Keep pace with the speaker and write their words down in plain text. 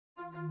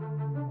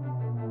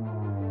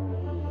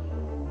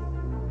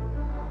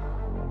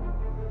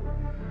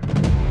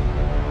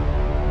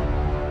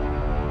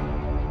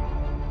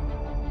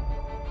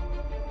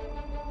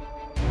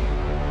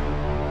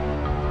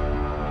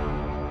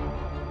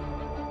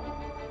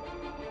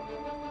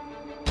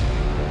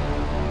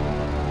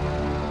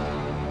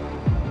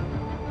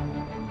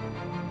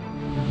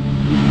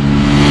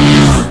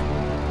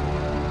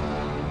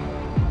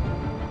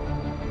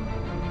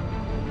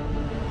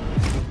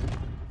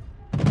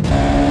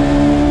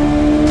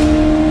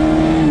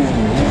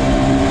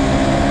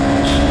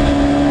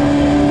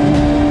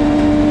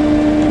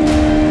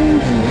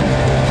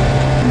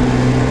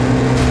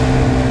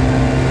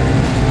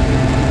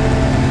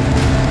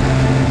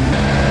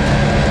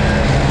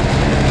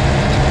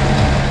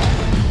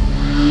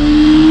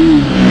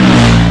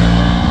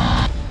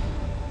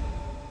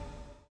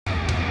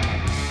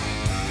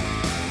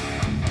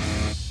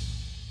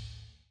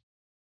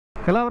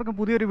എല്ലാവർക്കും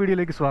പുതിയൊരു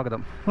വീഡിയോയിലേക്ക്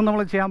സ്വാഗതം. ഇന്ന്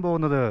നമ്മൾ ചെയ്യാൻ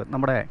പോകുന്നത്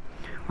നമ്മുടെ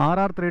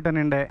RR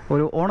 310ൻ്റെ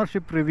ഒരു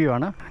ഓണർഷിപ്പ് റിവ്യൂ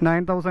ആണ്.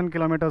 9000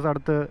 കിലോമീറ്റേഴ്സ്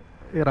അടുത്ത്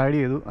റൈഡ്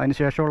ചെയ്തു. അതിന്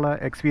ശേഷമുള്ള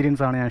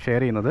എക്സ്പീരിയൻസ് ആണ് ഞാൻ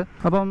ഷെയർ ചെയ്യുന്നത്.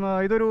 അപ്പം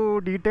ഇതൊരു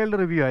ഡീറ്റെയിൽഡ്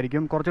റിവ്യൂ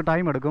ആയിരിക്കും. കുറച്ച്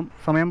ടൈം എടുക്കും.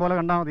 സമയം പോലെ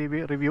കണ്ടാൽ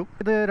മതി റിവ്യൂ.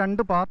 ഇത്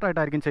 2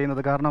 പാർട്ടായിട്ടായിരിക്കും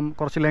ചെയ്യുന്നത്. കാരണം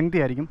കുറച്ച്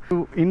ലെങ്തി ആയിരിക്കും. ഒരു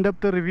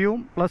ഇൻഡെപ്ത്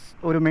റിവ്യൂവും പ്ലസ്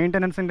ഒരു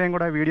മെയിൻ്റനൻസിൻ്റെയും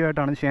കൂടെ വീഡിയോ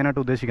ആയിട്ടാണ്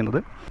ചെയ്യാനായിട്ട് ഉദ്ദേശിക്കുന്നത്.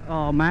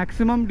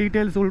 മാക്സിമം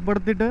ഡീറ്റെയിൽസ്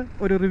ഉൾപ്പെടുത്തിയിട്ട്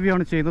ഒരു റിവ്യൂ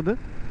ആണ് ചെയ്യുന്നത്.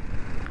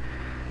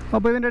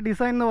 അപ്പോൾ ഇതിൻ്റെ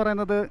ഡിസൈൻ എന്ന്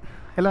പറയുന്നത്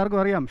എല്ലാവർക്കും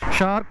അറിയാം.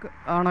 ഷാർക്ക്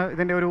ആണ്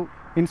ഇതിൻ്റെ ഒരു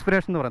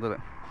ഇൻസ്പിറേഷൻ എന്ന് പറയുന്നത്.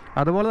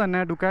 അതുപോലെ തന്നെ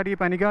ഡുക്കാറ്റി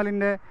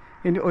പനികാലിൻ്റെ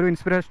ഒരു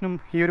ഇൻസ്പിറേഷനും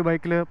ഈ ഒരു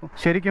ബൈക്കിൽ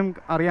ശരിക്കും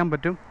അറിയാൻ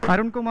പറ്റും.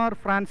 അരുൺകുമാർ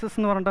ഫ്രാൻസിസ്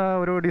എന്ന് പറഞ്ഞ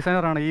ഒരു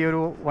ഡിസൈനറാണ് ഈ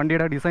ഒരു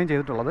വണ്ടിയുടെ ഡിസൈൻ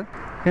ചെയ്തിട്ടുള്ളത്.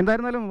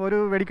 എന്തായിരുന്നാലും ഒരു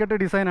വെടിക്കെട്ട്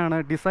ഡിസൈനാണ്.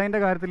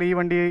 ഡിസൈൻ്റെ കാര്യത്തിൽ ഈ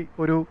വണ്ടി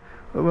ഒരു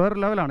വേറെ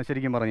ലെവലാണ്.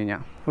 ശരിക്കും പറഞ്ഞു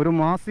കഴിഞ്ഞാൽ ഒരു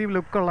മാസീവ്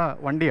ലുക്കുള്ള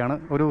വണ്ടിയാണ്.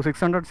 ഒരു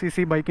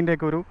 600cc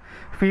ബൈക്കിൻ്റെയൊക്കെ ഒരു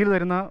ഫീൽ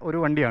തരുന്ന ഒരു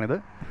വണ്ടിയാണിത്.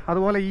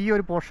 അതുപോലെ ഈ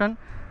ഒരു പോർഷൻ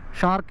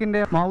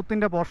ഷാർക്കിൻ്റെ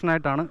മൗത്തിൻ്റെ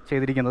പോർഷനായിട്ടാണ്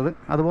ചെയ്തിരിക്കുന്നത്.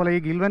 അതുപോലെ ഈ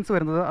ഗിൽവൻസ്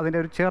വരുന്നത് അതിൻ്റെ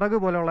ഒരു ചിറക്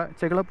പോലെയുള്ള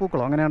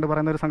ചെകിളപ്പൂക്കളോ അങ്ങനെയാണ്ട്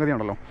പറയുന്ന ഒരു സംഗതി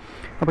ഉണ്ടല്ലോ.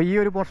 അപ്പോൾ ഈ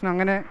ഒരു പോർഷൻ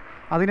അങ്ങനെ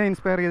അതിനെ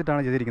ഇൻസ്പയർ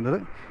ചെയ്തിട്ടാണ് ചെയ്തിരിക്കുന്നത്.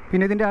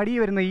 പിന്നെ ഇതിൻ്റെ അടി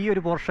വരുന്ന ഈ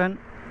ഒരു പോർഷൻ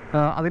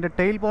അതിൻ്റെ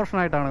ടെയിൽ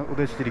പോർഷനായിട്ടാണ്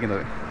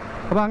ഉദ്ദേശിച്ചിരിക്കുന്നത്.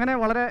 അപ്പോൾ അങ്ങനെ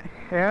വളരെ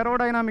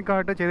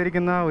എയറോഡൈനാമിക്കായിട്ട്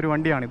ചെയ്തിരിക്കുന്ന ഒരു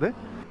വണ്ടിയാണിത്.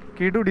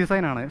 കിഡു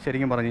ഡിസൈനാണ്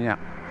ശരിക്കും പറഞ്ഞു കഴിഞ്ഞാൽ.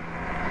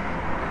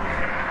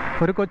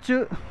 ഒരു കൊച്ചു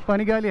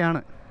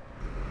പനികാലിയാണ്.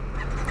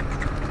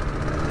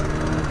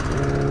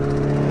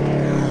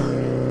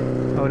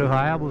 ഒരു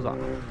ഹയാബൂസ.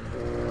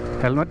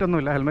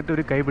 ഹെൽമെറ്റൊന്നുമില്ല. ഹെൽമെറ്റ്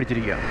ഒരു കൈ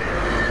പിടിച്ചിരിക്കുക.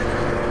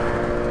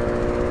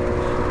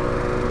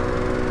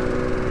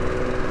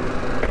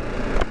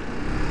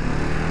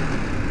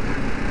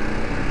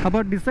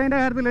 അപ്പോൾ ഡിസൈൻ്റെ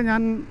കാര്യത്തിൽ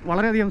ഞാൻ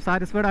വളരെയധികം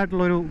സാറ്റിസ്ഫൈഡ്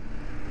ആയിട്ടുള്ളൊരു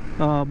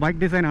ബൈക്ക്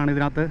ഡിസൈനാണ്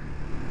ഇതിനകത്ത്.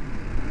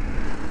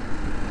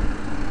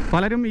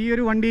 പലരും ഈ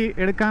ഒരു വണ്ടി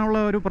എടുക്കാനുള്ള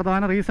ഒരു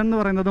പ്രധാന റീസൺ എന്ന്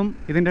പറയുന്നതും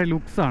ഇതിൻ്റെ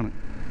ലുക്സാണ്.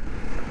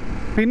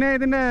 പിന്നെ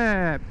ഇതിൻ്റെ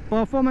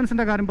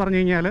പെർഫോമൻസിൻ്റെ കാര്യം പറഞ്ഞു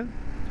കഴിഞ്ഞാൽ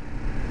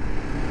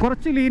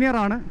കുറച്ച്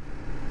ലീനിയറാണ്,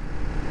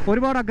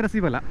 ഒരുപാട്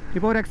അഗ്രസീവ് അല്ല.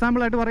 ഇപ്പോൾ ഒരു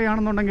എക്സാമ്പിളായിട്ട്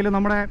പറയുകയാണെന്നുണ്ടെങ്കിൽ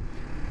നമ്മുടെ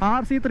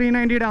RC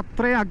 390യുടെ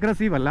അത്രയും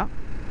അഗ്രസീവ് അല്ല.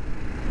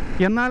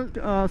 എന്നാൽ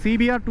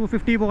CBR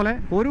 250 പോലെ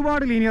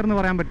ഒരുപാട് ലീനിയർ എന്ന്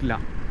പറയാൻ പറ്റില്ല.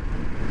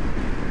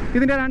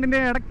 ഇതിൻ്റെ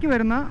രണ്ടിൻ്റെ ഇടയ്ക്ക്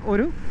വരുന്ന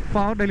ഒരു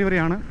പവർ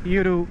ഡെലിവറിയാണ് ഈ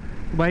ഒരു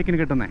ബൈക്കിന്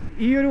കിട്ടുന്നത്.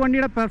 ഈ ഒരു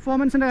വണ്ടിയുടെ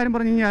പെർഫോമൻസിൻ്റെ കാര്യം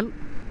പറഞ്ഞു കഴിഞ്ഞാൽ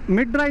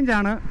മിഡ്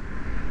റേഞ്ചാണ്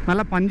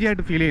നല്ല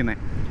പഞ്ചിയായിട്ട് ഫീൽ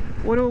ചെയ്യുന്നത്.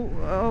 ഒരു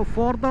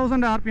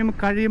 4000 RPM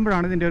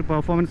കഴിയുമ്പോഴാണ് ഇതിൻ്റെ ഒരു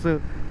പെർഫോമൻസ്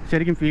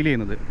ശരിക്കും ഫീൽ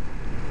ചെയ്യുന്നത്.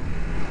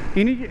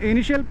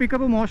 Initial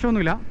pickup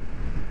മോശമൊന്നുമില്ല.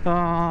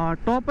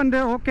 Top end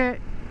okay,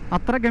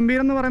 അത്ര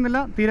ഗംഭീരം എന്ന് പറയുന്നില്ല,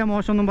 തീരെ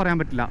മോശമൊന്നും പറയാൻ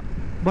പറ്റില്ല.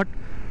 ബട്ട്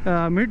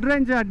മിഡ്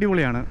റേഞ്ച്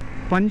അടിപൊളിയാണ്,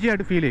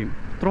 പഞ്ചിയായിട്ട് ഫീൽ ചെയ്യും.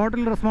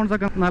 ത്രോട്ടിൽ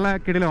റെസ്പോൺസൊക്കെ നല്ല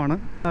കിടിലമാണ്.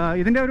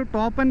 ഇതിൻ്റെ ഒരു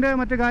ടോപ്പ് എൻഡ്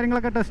മറ്റു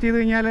കാര്യങ്ങളൊക്കെ ടെസ്റ്റ് ചെയ്ത്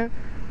കഴിഞ്ഞാൽ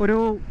ഒരു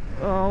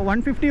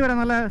 150 വരെ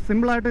നല്ല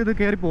സിമ്പിളായിട്ട് ഇത്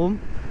കയറിപ്പോവും.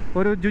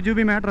 ഒരു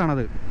ജുജുബി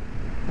മാറ്ററാണത്.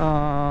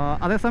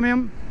 അതേസമയം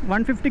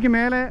 150ക്ക്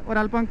മേലെ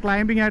ഒരല്പം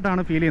ക്ലൈമ്പിംഗ്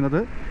ആയിട്ടാണ് ഫീൽ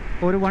ചെയ്യുന്നത്.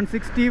 ഒരു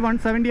 160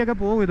 170 ഒക്കെ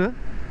പോകും ഇത്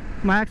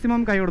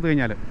മാക്സിമം കൈ കൊടുത്തു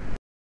കഴിഞ്ഞാൽ.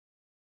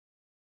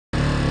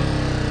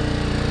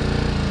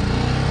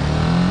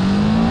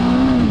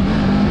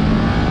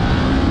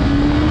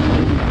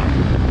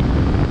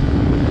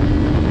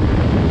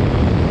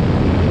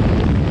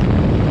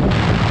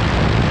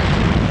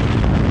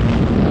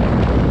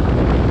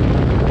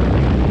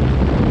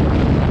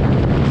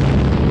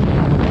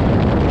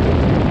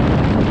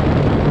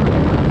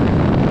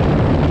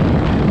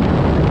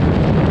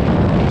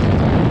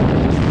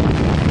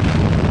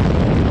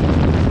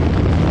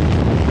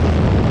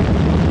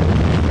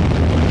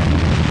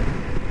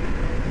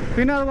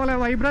 പിന്നെ അതുപോലെ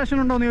വൈബ്രേഷൻ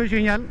ഉണ്ടോ എന്ന് ചോദിച്ചു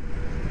കഴിഞ്ഞാൽ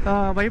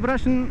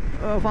വൈബ്രേഷൻ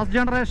ഫസ്റ്റ്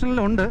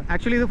ജനറേഷനിലുണ്ട്.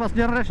 ആക്ച്വലി ഇത് ഫസ്റ്റ്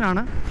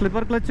ജനറേഷനാണ്.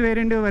 സ്ലിപ്പർ ക്ലച്ച്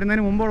വേരിയൻറ്റ്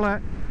വരുന്നതിന് മുമ്പുള്ള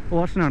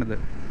വേർഷനാണിത്.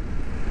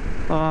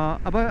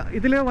 അപ്പോൾ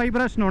ഇതിൽ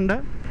വൈബ്രേഷനുണ്ട്.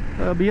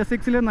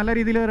 BS6 നല്ല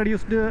രീതിയിൽ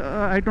റെഡ്യൂസ്ഡ്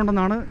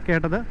ആയിട്ടുണ്ടെന്നാണ്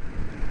കേട്ടത്.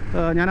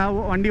 ഞാൻ ആ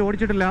വണ്ടി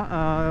ഓടിച്ചിട്ടില്ല.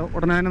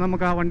 ഉടനെ തന്നെ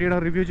നമുക്ക് ആ വണ്ടിയുടെ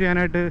റിവ്യൂ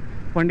ചെയ്യാനായിട്ട്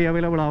വണ്ടി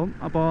അവൈലബിൾ ആവും.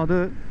 അപ്പോൾ അത്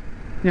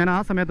ഞാൻ ആ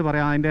സമയത്ത്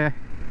പറയാം അതിൻ്റെ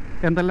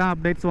എന്തെല്ലാം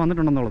അപ്ഡേറ്റ്സ്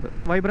വന്നിട്ടുണ്ടെന്നുള്ളത്.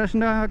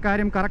 വൈബ്രേഷൻ്റെ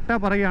കാര്യം കറക്റ്റാக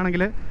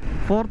പറയുകയാണെങ്കിൽ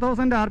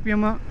 4000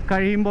 RPM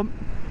കഴിയുമ്പം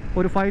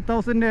ഒരു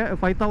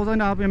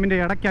 5000 RPMൻ്റെ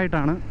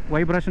ഇടയ്ക്കായിട്ടാണ്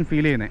വൈബ്രേഷൻ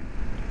ഫീൽ ചെയ്യുന്നത്.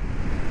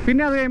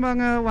 പിന്നെ അത് കഴിയുമ്പോൾ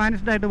അങ്ങ്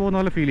വാനിഷ്ഡ് ആയിട്ട് പോകുന്ന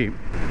പോലെ ഫീൽ ചെയ്യും.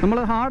 നമ്മൾ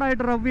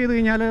ഹാർഡായിട്ട് റബ് ചെയ്ത്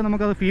കഴിഞ്ഞാൽ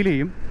നമുക്കത് ഫീൽ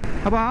ചെയ്യും.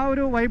 അപ്പോൾ ആ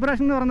ഒരു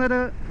വൈബ്രേഷൻ എന്ന് പറയുന്നത്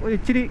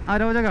ഇച്ചിരി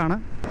അരോചകമാണ്.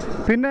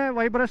 പിന്നെ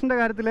വൈബ്രേഷൻ്റെ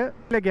കാര്യത്തിൽ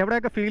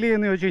എവിടെയൊക്കെ ഫീൽ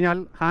ചെയ്യുമെന്ന് ചോദിച്ചു കഴിഞ്ഞാൽ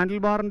ഹാൻഡിൽ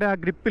ബാറിൻ്റെ ആ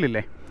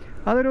ഗ്രിപ്പിലില്ലേ,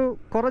 അതൊരു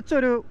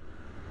കുറച്ചൊരു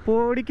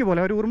പൊടിക്ക്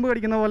പോലെ, ഒരു ഉറുമ്പ്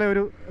കടിക്കുന്ന പോലെ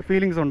ഒരു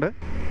ഫീലിങ്സ് ഉണ്ട്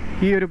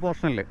ഈ ഒരു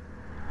പോർഷനിൽ.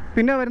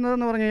 പിന്നെ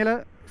വരുന്നതെന്ന് പറഞ്ഞു കഴിഞ്ഞാൽ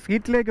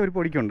സീറ്റിലേക്ക് ഒരു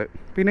പൊടിക്കുണ്ട്,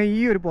 പിന്നെ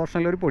ഈ ഒരു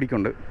പോർഷനിൽ ഒരു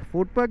പൊടിക്കുണ്ട്.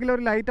 ഫുഡ് പാക്കിൽ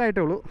ഒരു ലൈറ്റ്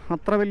ആയിട്ടേ ഉള്ളൂ,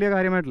 അത്ര വലിയ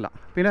കാര്യമായിട്ടില്ല.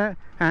 പിന്നെ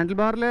ഹാൻഡിൽ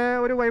ബാറിലെ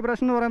ഒരു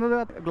വൈബ്രേഷൻ എന്ന് പറയുന്നത്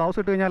ഗ്ലൗസ്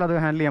ഇട്ട് കഴിഞ്ഞാൽ അത്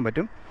ഹാൻഡിൽ ചെയ്യാൻ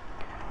പറ്റും.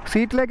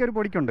 സീറ്റിലേക്ക് ഒരു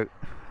പൊടിക്കുണ്ട്,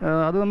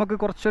 അത് നമുക്ക്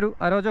കുറച്ചൊരു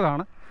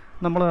അരോചകമാണ്.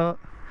 നമ്മൾ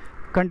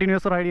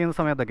കണ്ടിന്യൂസ് റൈഡ് ചെയ്യുന്ന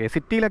സമയത്തൊക്കെ,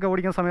 സിറ്റിയിലൊക്കെ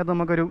ഓടിക്കുന്ന സമയത്ത്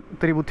നമുക്കൊരു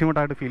ഇത്തിരി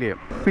ബുദ്ധിമുട്ടായിട്ട് ഫീൽ ചെയ്യും.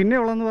 പിന്നെ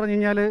ഉള്ളതെന്ന് പറഞ്ഞു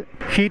കഴിഞ്ഞാൽ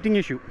ഹീറ്റിംഗ്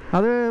ഇഷ്യൂ,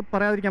 അത്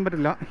പറയാതിരിക്കാൻ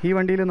പറ്റില്ല. ഈ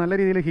വണ്ടിയിൽ നല്ല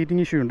രീതിയിൽ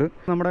ഹീറ്റിംഗ് ഇഷ്യൂ ഉണ്ട്.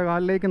 നമ്മുടെ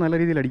കാലിലേക്ക് നല്ല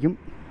രീതിയിൽ അടിക്കും.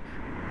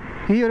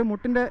 ഈ ഒരു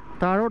മുട്ടിൻ്റെ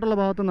താഴോട്ടുള്ള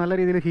ഭാഗത്ത് നല്ല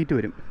രീതിയിൽ ഹീറ്റ്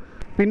വരും.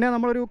 പിന്നെ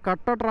നമ്മളൊരു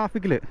കട്ട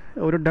ട്രാഫിക്കിൽ,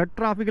 ഒരു ഡെഡ്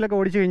ട്രാഫിക്കിലൊക്കെ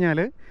ഓടിച്ചു കഴിഞ്ഞാൽ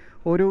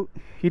ഒരു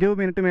 20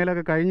 മിനിറ്റ്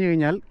മേലൊക്കെ കഴിഞ്ഞ്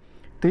കഴിഞ്ഞാൽ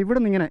ഇവിടെ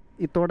നിന്ന് ഇങ്ങനെ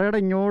ഈ തുടയുടെ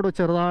ഇങ്ങോട്ട്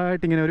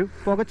ചെറുതായിട്ട് ഇങ്ങനെ ഒരു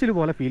പുകച്ചിൽ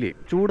പോലെ ഫീൽ ചെയ്യും.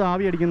 ചൂട്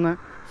ആവി അടിക്കുന്ന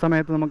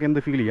സമയത്ത് നമുക്ക് എന്ത്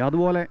ഫീൽ ചെയ്യും,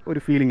 അതുപോലെ ഒരു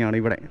ഫീലിംഗ് ആണ്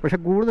ഇവിടെ. പക്ഷേ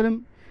കൂടുതലും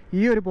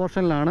ഈ ഒരു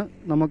പോർഷനിലാണ്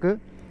നമുക്ക്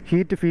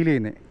ഹീറ്റ് ഫീൽ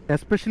ചെയ്യുന്നത്.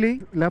 എസ്പെഷ്യലി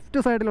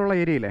ലെഫ്റ്റ് സൈഡിലുള്ള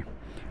ഏരിയയിലെ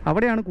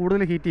അവിടെയാണ്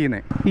കൂടുതൽ ഹീറ്റ്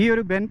ചെയ്യുന്നത്. ഈ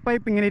ഒരു ബെൻ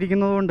പൈപ്പ് ഇങ്ങനെ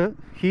ഇരിക്കുന്നതുകൊണ്ട്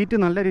ഹീറ്റ്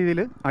നല്ല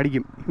രീതിയിൽ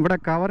അടിക്കും. ഇവിടെ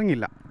കവറിങ്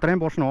ഇല്ല, ഇത്രയും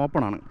പോർഷൻ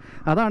ഓപ്പൺ ആണ്.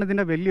 അതാണ്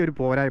ഇതിൻ്റെ വലിയൊരു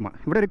പോരായ്മ.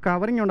 ഇവിടെ ഒരു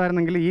കവറിങ്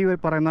ഉണ്ടായിരുന്നെങ്കിൽ ഈ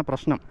പറയുന്ന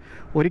പ്രശ്നം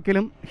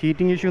ഒരിക്കലും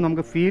ഹീറ്റിംഗ് ഇഷ്യൂ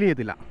നമുക്ക് ഫീൽ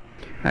ചെയ്യത്തില്ല.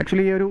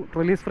 ആക്ച്വലി ഈ ഒരു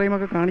റിലീസ്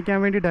ഫ്രെയിമൊക്കെ കാണിക്കാൻ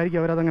വേണ്ടിയിട്ടായിരിക്കും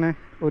അവരതങ്ങനെ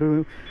ഒരു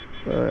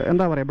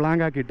എന്താ പറയുക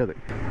ബ്ലാങ്ക് ആക്കി ഇട്ടത്.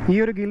 ഈ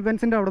ഒരു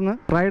ഗിൽവെൻസിൻ്റെ അവിടുന്ന്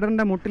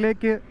റൈഡറിൻ്റെ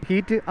മുട്ടിലേക്ക്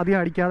ഹീറ്റ് അധികം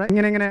അടിക്കാതെ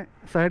ഇങ്ങനെ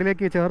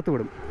സൈഡിലേക്ക് ചേർത്ത്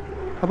വിടും.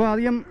 അപ്പോൾ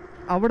അധികം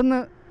അവിടുന്ന്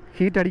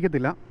ഹീറ്റ്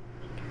അടിക്കത്തില്ല.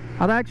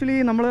 അത് ആക്ച്വലി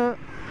നമ്മൾ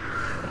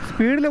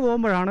സ്പീഡിൽ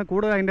പോകുമ്പോഴാണ്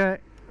കൂടുതൽ അതിൻ്റെ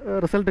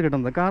റിസൾട്ട്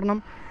കിട്ടുന്നത്. കാരണം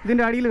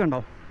ഇതിൻ്റെ അടിയിൽ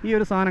കണ്ടോ, ഈ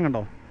ഒരു സാധനം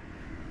കണ്ടോ,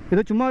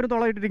 ഇത് ചുമ്മാ ഒരു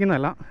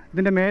തുളയിട്ടിരിക്കുന്നതല്ല.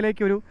 ഇതിൻ്റെ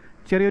മേലേക്ക് ഒരു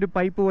ചെറിയൊരു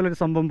പൈപ്പ് പോലൊരു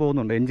സംഭവം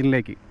പോകുന്നുണ്ട്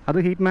എഞ്ചിനിലേക്ക്. അത്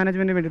ഹീറ്റ്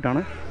മാനേജ്മെൻറ്റിന്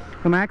വേണ്ടിയിട്ടാണ്.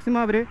 മാക്സിമം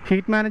അവർ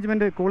ഹീറ്റ്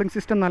മാനേജ്മെൻറ്റ്, കൂളിംഗ്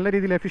സിസ്റ്റം നല്ല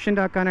രീതിയിൽ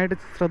എഫിഷ്യൻ്റ് ആക്കാനായിട്ട്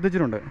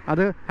ശ്രദ്ധിച്ചിട്ടുണ്ട്.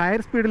 അത്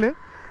ഹയർ സ്പീഡിൽ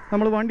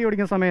നമ്മൾ വണ്ടി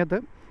ഓടിക്കുന്ന സമയത്ത്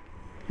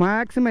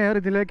മാക്സിമം എയർ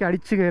ഇതിലേക്ക്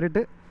അടിച്ച്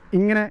കയറിയിട്ട്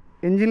ഇങ്ങനെ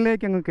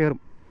എഞ്ചിനിലേക്ക് അങ്ങ്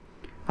കയറും.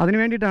 അതിന്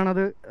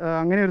വേണ്ടിയിട്ടാണത്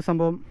അങ്ങനെ ഒരു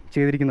സംഭവം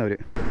ചെയ്തിരിക്കുന്നവർ.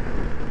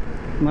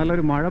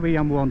 നല്ലൊരു മഴ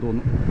പെയ്യാൻ പോകാൻ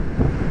തോന്നുന്നു.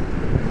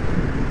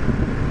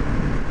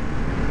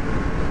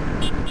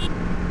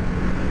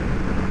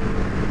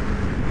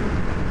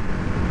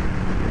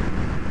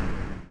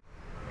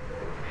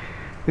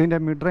 ഇതിൻ്റെ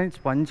മിഡ് റേഞ്ച്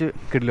പഞ്ച്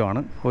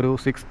കിഡിലുമാണ്. ഒരു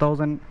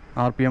 6000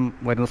 RPM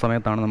വരുന്ന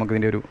സമയത്താണ്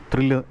നമുക്കിതിൻ്റെ ഒരു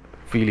ത്രില്ല്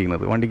ഫീൽ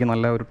ചെയ്യുന്നത്. വണ്ടിക്ക്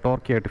നല്ല ഒരു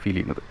ടോർക്കി ആയിട്ട് ഫീൽ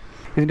ചെയ്യുന്നത്.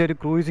 ഇതിൻ്റെ ഒരു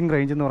ക്രൂയിസിങ്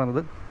റേഞ്ച് എന്ന്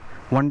പറയുന്നത്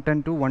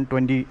 110 to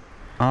 120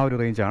 ആ ഒരു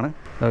റേഞ്ചാണ്.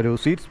 ഒരു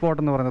സ്വീറ്റ് സ്പോട്ട്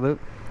എന്ന് പറയുന്നത്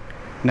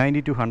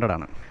 90 to 100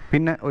 ആണ്.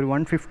 പിന്നെ ഒരു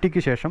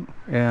 150ക്ക് ശേഷം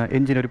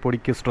എഞ്ചിനൊരു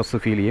പൊടിക്ക് സ്ട്രെസ്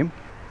ഫീൽ ചെയ്യും.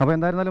 അപ്പോൾ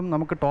എന്തായിരുന്നാലും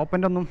നമുക്ക് ടോപ്പ്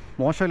എൻഡ് ഒന്നും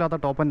മോശമില്ലാത്ത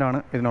ടോപ്പ് എൻഡാണ്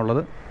ഇതിനുള്ളത്.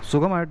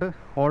 സുഖമായിട്ട്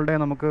ഓൾ ഡേ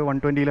നമുക്ക്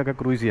 120-ലൊക്കെ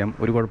ക്രൂസ് ചെയ്യാം,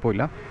 ഒരു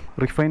കുഴപ്പമില്ല.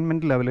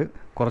 റിഫൈൻമെൻറ്റ് ലെവൽ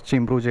കുറച്ച്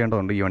ഇമ്പ്രൂവ്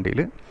ചെയ്യേണ്ടതുണ്ട് ഈ വണ്ടിയിൽ.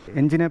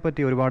 എഞ്ചിനെ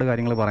പറ്റി ഒരുപാട്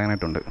കാര്യങ്ങൾ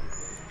പറയാനായിട്ടുണ്ട്.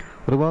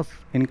 റിവേഴ്സ്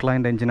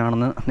ഇൻക്ലൈൻഡ്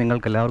എഞ്ചിനാണെന്ന്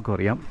നിങ്ങൾക്ക് എല്ലാവർക്കും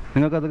അറിയാം.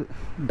 നിങ്ങൾക്കത്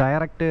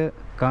ഡയറക്റ്റ്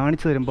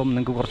കാണിച്ചു തരുമ്പം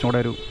നിങ്ങൾക്ക് കുറച്ചും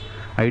കൂടെ ഒരു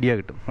ഐഡിയ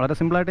കിട്ടും. വളരെ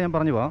സിമ്പിളായിട്ട് ഞാൻ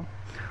പറഞ്ഞു പോവാം.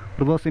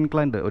 റിവേഴ്സ്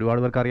ഇൻക്ലൈൻഡ് ഒരുപാട്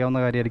പേർക്ക് അറിയാവുന്ന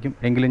കാര്യമായിരിക്കും,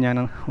 എങ്കിലും ഞാൻ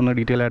ഒന്ന്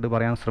ഡീറ്റെയിൽ ആയിട്ട്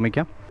പറയാൻ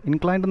ശ്രമിക്കാം.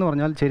 ഇൻക്ലൈൻഡ് എന്ന്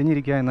പറഞ്ഞാൽ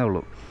ചെരിഞ്ഞിരിക്കുക എന്നേ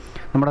ഉള്ളൂ.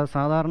 നമ്മുടെ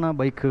സാധാരണ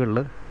ബൈക്കുകളിൽ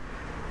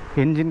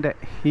എഞ്ചിൻ്റെ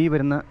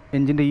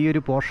ഈ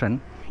ഒരു പോർഷൻ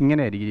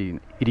ഇങ്ങനെയായിരിക്കും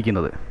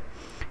ഇരിക്കുന്നത്.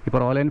 ഇപ്പോൾ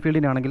റോയൽ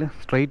എൻഫീൽഡിനാണെങ്കിൽ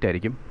സ്ട്രെയിറ്റ്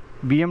ആയിരിക്കും.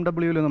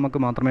 BMW നമുക്ക്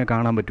മാത്രമേ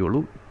കാണാൻ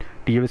പറ്റുള്ളൂ,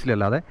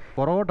 TVSലല്ലാതെ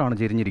പുറകോട്ടാണ്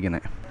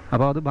ചെരിഞ്ഞിരിക്കുന്നത്.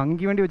 അപ്പോൾ അത്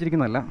ഭംഗിക്ക് വേണ്ടി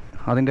വെച്ചിരിക്കുന്നതല്ല.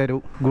 അതിൻ്റെ ഒരു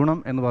ഗുണം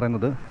എന്ന്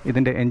പറയുന്നത്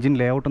ഇതിൻ്റെ എൻജിൻ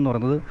ലേഔട്ട് എന്ന്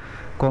പറയുന്നത്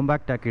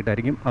കോമ്പാക്റ്റ്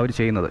ആക്കിയിട്ടായിരിക്കും അവർ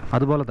ചെയ്യുന്നത്.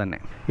 അതുപോലെ തന്നെ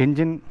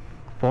എൻജിൻ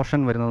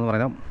പോർഷൻ വരുന്നതെന്ന്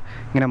പറയുന്നത്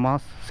ഇങ്ങനെ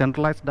മാസ്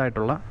സെൻട്രലൈസ്ഡ്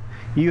ആയിട്ടുള്ള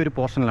ഈ ഒരു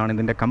പോർഷനിലാണ്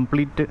ഇതിൻ്റെ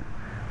കംപ്ലീറ്റ്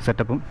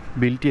സെറ്റപ്പും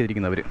ബിൽറ്റ്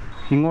ചെയ്തിരിക്കുന്നവർ.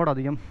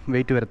 ഇങ്ങോട്ടധികം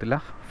വെയിറ്റ് വരത്തില്ല,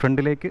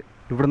 ഫ്രണ്ടിലേക്ക്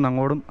ഇവിടുന്ന്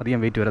അങ്ങോട്ടും അധികം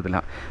വെയിറ്റ് വരത്തില്ല.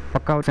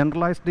 പക്ക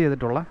സെൻട്രലൈസ്ഡ്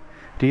ചെയ്തിട്ടുള്ള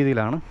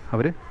രീതിയിലാണ്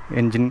അവർ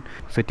എൻജിൻ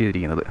സെറ്റ്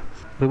ചെയ്തിരിക്കുന്നത്.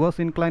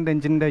 റിവേഴ്സ് ഇൻക്ലൈൻഡ്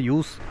എൻജിൻ്റെ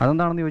യൂസ്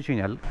അതെന്താണെന്ന് ചോദിച്ചു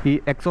കഴിഞ്ഞാൽ, ഈ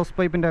എക്സോസ്റ്റ്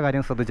പൈപ്പിൻ്റെ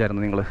കാര്യം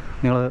ശ്രദ്ധിച്ചായിരുന്നു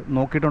നിങ്ങൾ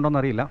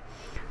നോക്കിയിട്ടുണ്ടോയെന്ന് അറിയില്ല.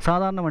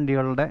 സാധാരണ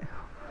വണ്ടികളുടെ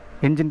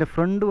എൻജിൻ്റെ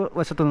ഫ്രണ്ട്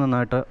വശത്ത്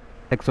നിന്നായിട്ട്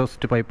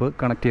എക്സോസ്റ്റ് പൈപ്പ്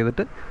കണക്ട്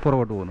ചെയ്തിട്ട്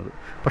പുറകോട്ട് പോകുന്നത്.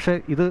 പക്ഷേ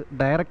ഇത്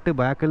ഡയറക്റ്റ്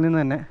ബാക്കിൽ നിന്ന്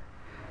തന്നെ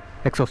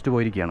എക്സോസ്റ്റ്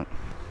പോയിരിക്കുകയാണ്.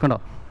 കണ്ടോ,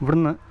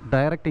 ഇവിടുന്ന്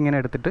ഡയറക്റ്റ് ഇങ്ങനെ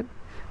എടുത്തിട്ട്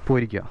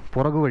പോയിരിക്കുക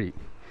പുറകു വഴി.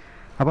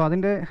 അപ്പോൾ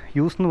അതിൻ്റെ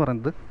യൂസ് എന്ന്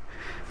പറയുന്നത്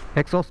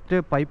എക്സോസ്റ്റ്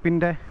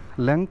പൈപ്പിൻ്റെ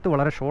ലെങ്ത്ത്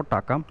വളരെ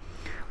ഷോർട്ടാക്കാം.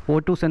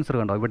 O2 സെൻസർ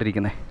കണ്ടോ ഇവിടെ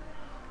ഇരിക്കുന്നത്,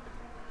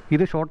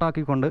 ഇത്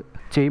ഷോർട്ടാക്കിക്കൊണ്ട്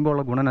ചെയ്യുമ്പോൾ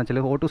ഉള്ള ഗുണം എന്ന് വെച്ചാൽ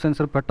O2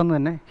 സെൻസർ പെട്ടെന്ന്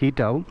തന്നെ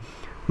ഹീറ്റാവും.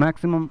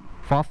 മാക്സിമം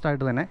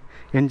ഫാസ്റ്റായിട്ട് തന്നെ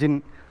എൻജിൻ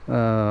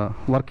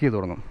വർക്ക് ചെയ്ത്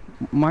തുടങ്ങും.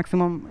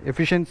 മാക്സിമം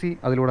എഫിഷ്യൻസി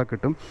അതിലൂടെ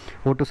കിട്ടും.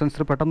 O2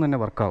 സെൻസർ പെട്ടെന്ന് തന്നെ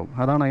വർക്കാവും.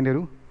 അതാണ് അതിൻ്റെ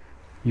ഒരു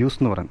യൂസ്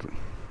എന്ന് പറയുന്നത്.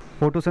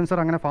 O2 സെൻസർ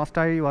അങ്ങനെ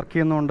ഫാസ്റ്റായി വർക്ക്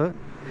ചെയ്യുന്നതുകൊണ്ട്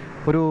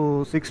ഒരു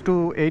 6 to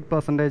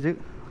 8%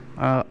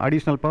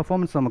 അഡീഷണൽ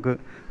പെർഫോമൻസ് നമുക്ക്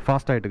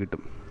ഫാസ്റ്റായിട്ട്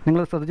കിട്ടും.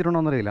 നിങ്ങൾ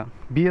ശ്രദ്ധിച്ചിട്ടുണ്ടോയെന്നറിയില്ല,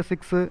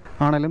 BS6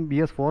 ആണെങ്കിലും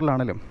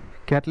BS4-ലാണെങ്കിലും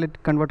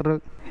കാറ്റലിറ്റിക് കൺവെർട്ടർ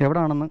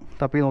എവിടെയാണെന്ന്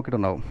തപ്പി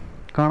നോക്കിയിട്ടുണ്ടാവും.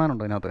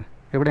 കാണാനുണ്ടോ ഇതിനകത്ത്?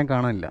 എവിടെയും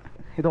കാണാനില്ല.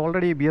 ഇത്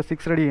ഓൾറെഡി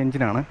BS6 റെഡി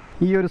എഞ്ചിനാണ്.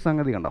 ഈ ഒരു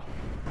സംഗതി കണ്ടോ,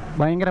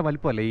 ഭയങ്കര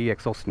വലുപ്പമല്ലേ ഈ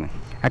എക്സോസ്റ്റിന്.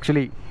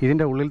 ആക്ച്വലി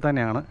ഇതിൻ്റെ ഉള്ളിൽ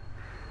തന്നെയാണ്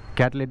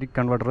കാറ്റലറ്റിക്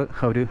കൺവെർട്ടർ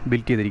അവർ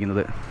ബിൽറ്റ്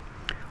ചെയ്തിരിക്കുന്നത്.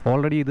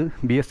 ഓൾറെഡി ഇത്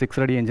BS6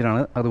 റെഡി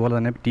എഞ്ചിനാണ്. അതുപോലെ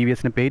തന്നെ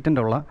TVSന്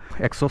പേറ്റൻ്റ് ഉള്ള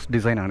എക്സോസ്റ്റ്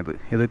ഡിസൈനാണിത്.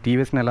 ഇത്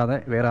TVSനല്ലാതെ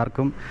വേറെ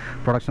ആർക്കും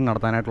പ്രൊഡക്ഷൻ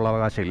നടത്താനായിട്ടുള്ള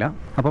അവകാശമില്ല.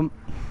 അപ്പം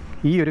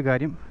ഈ ഒരു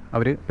കാര്യം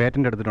അവർ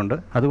പേറ്റൻ്റ് എടുത്തിട്ടുണ്ട്.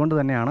 അതുകൊണ്ട്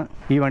തന്നെയാണ്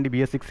ഈ വണ്ടി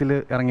BS6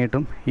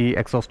 ഇറങ്ങിയിട്ടും ഈ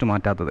എക്സോസ്റ്റ്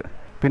മാറ്റാത്തത്.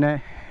 പിന്നെ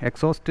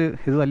എക്സോസ്റ്റ്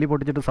ഇത് തല്ലി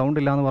പൊട്ടിച്ചിട്ട് സൗണ്ട്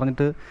ഇല്ല എന്ന്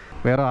പറഞ്ഞിട്ട്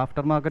വേറെ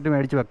ആഫ്റ്റർ മാർക്കറ്റ്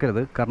മേടിച്ച്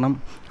വെക്കരുത്. കാരണം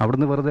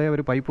അവിടുന്ന് വെറുതെ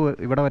ഒരു പൈപ്പ്,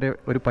 ഇവിടെ വരെ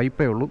ഒരു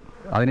പൈപ്പേ ഉള്ളൂ.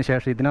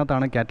 അതിനുശേഷം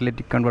ഇതിനകത്താണ്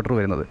കാറ്റലറ്റിക് കൺവെർട്ടർ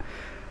വരുന്നത്.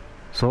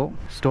 സോ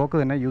സ്റ്റോക്ക്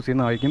തന്നെ യൂസ്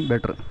ചെയ്യുന്നതായിരിക്കും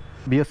ബെറ്റർ.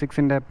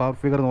 BS6ൻ്റെ പവർ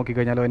ഫിഗർ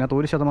നോക്കിക്കഴിഞ്ഞാൽ അതിനകത്ത്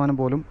 1%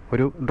 പോലും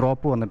ഒരു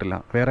ഡ്രോപ്പ് വന്നിട്ടില്ല.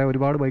 വേറെ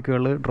ഒരുപാട്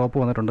ബൈക്കുകളിൽ ഡ്രോപ്പ്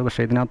വന്നിട്ടുണ്ട്,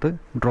 പക്ഷേ ഇതിനകത്ത്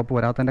ഡ്രോപ്പ്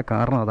വരാത്തതിൻ്റെ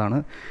കാരണം അതാണ്.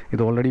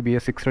 ഇത് ഓൾറെഡി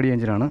BS6 റെഡി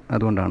എഞ്ചിനാണ്,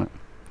 അതുകൊണ്ടാണ്.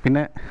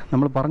 പിന്നെ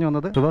നമ്മൾ പറഞ്ഞു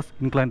വന്നത് റിവേഴ്സ്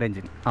ഇൻക്ലൈൻഡ്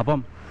എഞ്ചിൻ. അപ്പം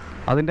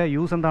അതിൻ്റെ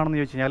യൂസ് എന്താണെന്ന്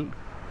ചോദിച്ചു കഴിഞ്ഞാൽ,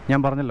 ഞാൻ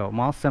പറഞ്ഞല്ലോ,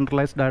 മാസ്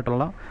സെൻട്രലൈസ്ഡ്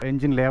ആയിട്ടുള്ള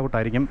എഞ്ചിൻ ലേ ഔട്ട്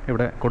ആയിരിക്കും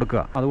ഇവിടെ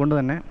കൊടുക്കുക. അതുകൊണ്ട്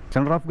തന്നെ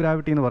സെൻറ്റർ ഓഫ്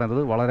ഗ്രാവിറ്റി എന്ന്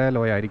പറയുന്നത് വളരെ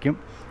ലോ ആയിരിക്കും.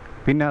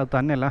 പിന്നെ അത്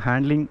തന്നെയല്ല,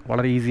 ഹാൻഡ്ലിങ്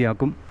വളരെ ഈസി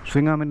ആക്കും.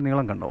 സ്വിംഗ് ആമിൻ്റെ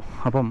നീളം കണ്ടോ?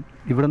 അപ്പം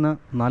ഇവിടുന്ന്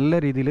നല്ല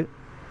രീതിയിൽ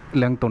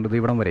ലെങ്ത് ഉണ്ട്. ഇത്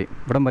ഇവിടം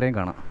വരെയും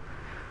കാണാം.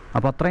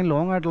 അപ്പോൾ അത്രയും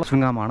ലോങ് ആയിട്ടുള്ള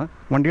സ്വിംഗ് ആമാണ്.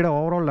 വണ്ടിയുടെ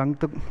ഓവറോൾ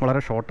ലെങ്ത്ത് വളരെ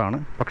ഷോർട്ടാണ്,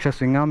 പക്ഷേ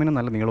സ്വിംഗ് ആമിന്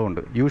നല്ല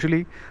നീളമുണ്ട്. യൂഷ്വലി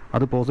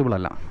അത് പോസിബിൾ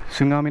അല്ല.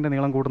 സ്വിംഗ് ആമിൻ്റെ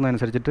നീളം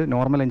കൂടുന്നതനുസരിച്ചിട്ട്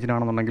നോർമൽ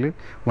എഞ്ചിനാണെന്നുണ്ടെങ്കിൽ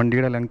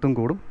വണ്ടിയുടെ ലെങ്ത്തും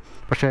കൂടും.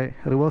 പക്ഷേ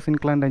റിവേഴ്സ്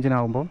ഇൻക്ലൈൻഡ്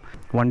എഞ്ചിനാകുമ്പോൾ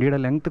വണ്ടിയുടെ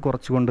ലെങ്ത്ത്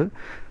കുറച്ചുകൊണ്ട്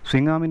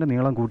സ്വിംഗ് ആമിൻ്റെ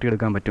നീളം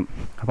കൂട്ടിയെടുക്കാൻ പറ്റും.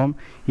 അപ്പം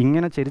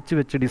ഇങ്ങനെ ചെരിച്ച്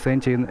വെച്ച് ഡിസൈൻ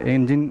ചെയ്യുന്ന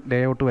എഞ്ചിൻ ലേ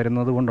ഔട്ട്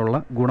വരുന്നത് കൊണ്ടുള്ള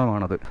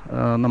ഗുണമാണത്.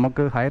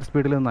 നമുക്ക് ഹയർ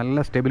സ്പീഡിൽ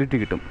നല്ല സ്റ്റെബിലിറ്റി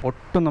കിട്ടും.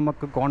 ഒട്ടും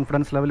നമുക്ക്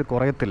കോൺഫിഡൻസ് ലെവൽ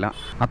കുറയത്തില്ല.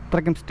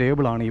 അത്രയ്ക്കും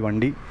സ്റ്റേബിളാണ് ഈ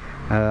വണ്ടി.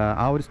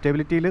 ആ ഒരു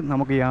സ്റ്റെബിലിറ്റിയിൽ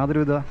നമുക്ക്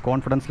യാതൊരുവിധ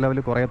കോൺഫിഡൻസ് ലെവൽ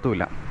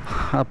കുറയത്തുമില്ല.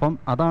 അപ്പം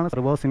അതാണ്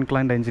റിവേഴ്സ്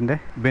ഇൻക്ലൈൻഡ് എഞ്ചിൻ്റെ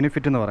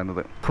ബെനിഫിറ്റ് എന്ന്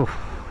പറയുന്നത്.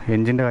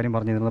 എഞ്ചിൻ്റെ കാര്യം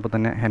പറഞ്ഞു തരുന്നപ്പോൾ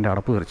തന്നെ എൻ്റെ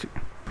അടപ്പ് തെറിച്ച്.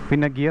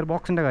 പിന്നെ ഗിയർ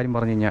ബോക്സിൻ്റെ കാര്യം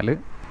പറഞ്ഞു കഴിഞ്ഞാൽ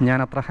ഞാൻ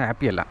അത്ര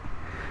ഹാപ്പിയല്ല.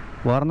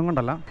 വേറൊന്നും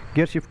കൊണ്ടല്ല,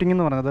 ഗിയർ ഷിഫ്റ്റിംഗ്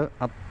എന്ന് പറയുന്നത്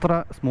അത്ര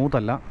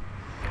സ്മൂത്തല്ല.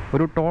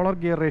 ഒരു ടോളർ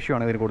ഗിയർ റേഷ്യോ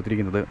ആണ് ഇതിന്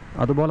കൊടുത്തിരിക്കുന്നത്.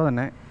 അതുപോലെ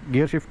തന്നെ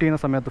ഗിയർ ഷിഫ്റ്റ് ചെയ്യുന്ന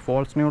സമയത്ത്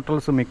ഫോൾസ്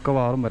ന്യൂട്രൽസ്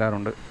മിക്കവാറും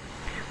വരാറുണ്ട്.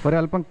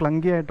 ഒരല്പം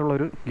ക്ലങ്കി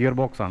ആയിട്ടുള്ളൊരു ഗിയർ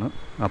ബോക്സാണ്.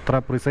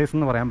 അത്ര പ്രിസൈസ്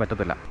എന്ന് പറയാൻ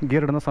പറ്റത്തില്ല.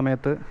 ഗിയർ ഇടുന്ന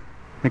സമയത്ത്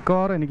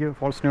മിക്കവാറും എനിക്ക്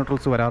ഫോൾസ്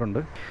ന്യൂട്രൽസ്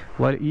വരാറുണ്ട്.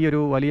 ഈ ഒരു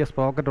വലിയ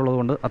സ്പ്രോക്കറ്റ്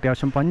ഉള്ളതുകൊണ്ട്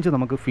അത്യാവശ്യം പഞ്ച്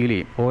നമുക്ക് ഫീൽ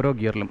ചെയ്യും ഓരോ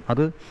ഗിയറിലും.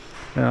 അത്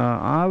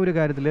ആ ഒരു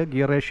കാര്യത്തിൽ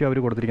ഗിയർ റേഷ്യോ അവർ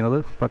കൊടുത്തിരിക്കുന്നത്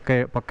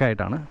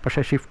പക്കയായിട്ടാണ്.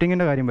 പക്ഷേ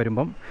ഷിഫ്റ്റിങ്ങിൻ്റെ കാര്യം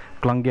വരുമ്പം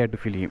ക്ലങ്കി ആയിട്ട്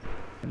ഫീൽ ചെയ്യും.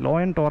 ലോ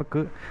ആൻഡ്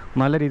ടോർക്ക്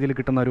നല്ല രീതിയിൽ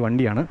കിട്ടുന്ന ഒരു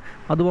വണ്ടിയാണ്.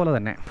 അതുപോലെ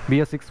തന്നെ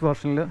BS6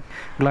 വേർഷനിൽ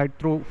ഗ്ലൈഡ്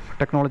ത്രൂ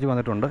ടെക്നോളജി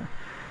വന്നിട്ടുണ്ട്.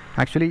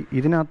 ആക്ച്വലി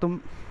ഇതിനകത്തും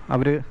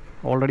അവർ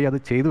ഓൾറെഡി അത്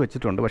ചെയ്തു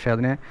വെച്ചിട്ടുണ്ട്, പക്ഷേ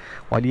അതിനെ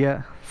വലിയ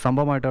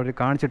സംഭവമായിട്ട് അവർ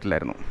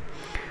കാണിച്ചിട്ടില്ലായിരുന്നു.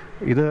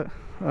 ഇത്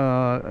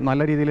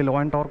നല്ല രീതിയിൽ ലോ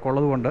ആൻഡ് ടോർക്ക്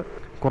ഉള്ളതുകൊണ്ട്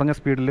കുറഞ്ഞ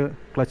സ്പീഡിൽ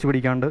ക്ലച്ച്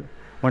പിടിക്കാണ്ട്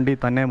വണ്ടി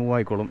തന്നെ മൂവ്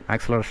ആയിക്കോളും.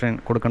 ആക്സലറേഷൻ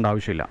കൊടുക്കേണ്ട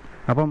ആവശ്യമില്ല.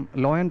 അപ്പം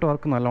ലോ ആൻഡ്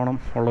ടോർക്ക് നല്ലോണം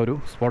ഉള്ളൊരു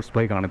സ്പോർട്സ്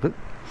ബൈക്കാണിത്.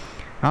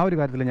 ആ ഒരു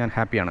കാര്യത്തിൽ ഞാൻ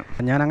ഹാപ്പിയാണ്.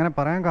 ഞാൻ അങ്ങനെ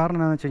പറയാൻ കാരണം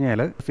എന്താണെന്ന് വെച്ച്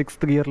കഴിഞ്ഞാൽ,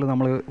 6th ഗിയറിൽ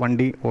നമ്മൾ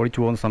വണ്ടി ഓടിച്ചു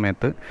പോകുന്ന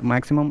സമയത്ത്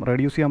മാക്സിമം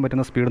റെഡ്യൂസ് ചെയ്യാൻ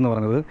പറ്റുന്ന സ്പീഡ് എന്ന്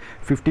പറയുന്നത്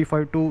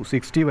 55 to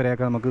 60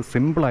 വരെയൊക്കെ നമുക്ക്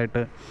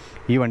സിമ്പിളായിട്ട്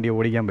ഈ വണ്ടി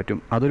ഓടിക്കാൻ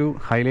പറ്റും. അതൊരു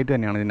ഹൈലൈറ്റ്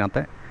തന്നെയാണ്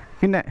ഇതിനകത്തെ.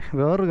 പിന്നെ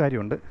വേറൊരു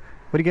കാര്യമുണ്ട്.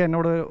 ഒരിക്കൽ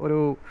എന്നോട് ഒരു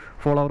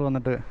ഫോളോവർ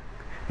വന്നിട്ട്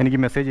എനിക്ക്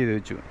മെസ്സേജ് ചെയ്ത്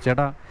വെച്ചു,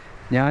 ചേട്ടാ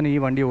ഞാൻ ഈ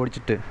വണ്ടി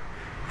ഓടിച്ചിട്ട്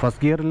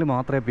ഫസ്റ്റ് ഗിയറിൽ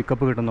മാത്രമേ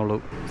പിക്കപ്പ് കിട്ടുന്നുള്ളൂ,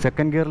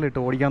 സെക്കൻഡ് ഗിയറിലിട്ട്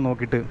ഓടിക്കാൻ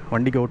നോക്കിയിട്ട്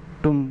വണ്ടിക്ക്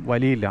ഒട്ടും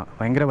വലിയില്ല,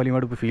 ഭയങ്കര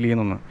വലിമടുപ്പ് ഫീൽ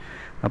ചെയ്യുന്നു.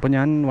 അപ്പോൾ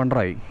ഞാൻ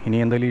വണ്ടറായി, ഇനി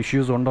എന്തെങ്കിലും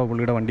ഇഷ്യൂസ് ഉണ്ടോ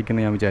പുള്ളിയുടെ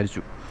വണ്ടിക്കെന്ന് ഞാൻ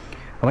വിചാരിച്ചു.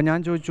 അപ്പോൾ ഞാൻ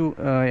ചോദിച്ചു,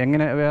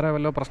 എങ്ങനെ വേറെ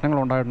വല്ല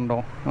പ്രശ്നങ്ങളുണ്ടായിട്ടുണ്ടോ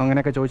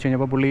അങ്ങനെയൊക്കെ ചോദിച്ചു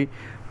കഴിഞ്ഞപ്പോൾ പുള്ളി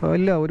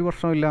ഇല്ല, ഒരു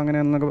പ്രശ്നമില്ല, അങ്ങനെ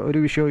എന്നൊക്കെ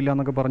ഒരു വിഷയമില്ല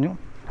എന്നൊക്കെ പറഞ്ഞു.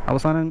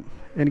 അവസാനം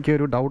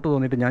എനിക്കൊരു ഡൗട്ട്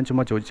തോന്നിയിട്ട് ഞാൻ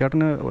ചുമ്മാ ചോദിച്ചു,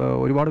 ചേട്ടന്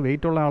ഒരുപാട്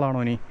വെയിറ്റ് ഉള്ള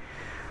ആളാണോ ഇനി?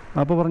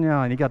 അപ്പോൾ പറഞ്ഞു,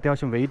 എനിക്ക്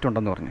അത്യാവശ്യം വെയിറ്റ്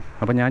ഉണ്ടെന്ന് പറഞ്ഞു.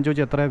 അപ്പോൾ ഞാൻ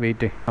ചോദിച്ചു, എത്ര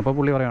വെയിറ്റ്? അപ്പോൾ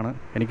പുള്ളി പറയാണ്,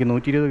 എനിക്ക്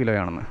 120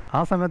 കിലോയാണെന്ന്. ആ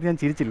സമയത്ത് ഞാൻ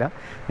ചിരിച്ചില്ല.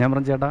 ഞാൻ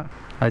പറഞ്ഞു, ചേട്ടാ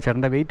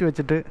ചേട്ടൻ്റെ വെയിറ്റ്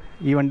വെച്ചിട്ട്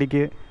ഈ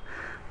വണ്ടിക്ക്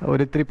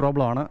ഒരിത്തിരി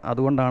പ്രോബ്ലമാണ്,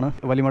 അതുകൊണ്ടാണ്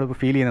വലിമടുപ്പ്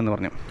ഫീൽ ചെയ്യുന്നതെന്ന്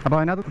പറഞ്ഞു. അപ്പോൾ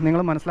അതിനകത്ത്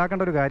നിങ്ങൾ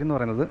മനസ്സിലാക്കേണ്ട ഒരു കാര്യം എന്ന്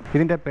പറയുന്നത്,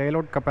 ഇതിൻ്റെ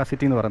പേലോഡ്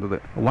കപ്പാസിറ്റി എന്ന് പറയുന്നത്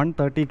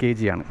 130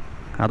 kg ആണ്.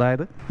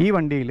 അതായത് ഈ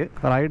വണ്ടിയിൽ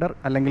റൈഡർ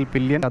അല്ലെങ്കിൽ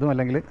പില്യൻ, അതും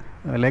അല്ലെങ്കിൽ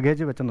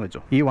ലഗേജ് വെച്ചെന്ന് വെച്ചോ,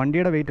 ഈ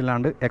വണ്ടിയുടെ വെയിറ്റ്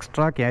അല്ലാണ്ട്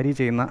എക്സ്ട്രാ ക്യാരി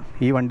ചെയ്യുന്ന,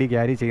 ഈ വണ്ടി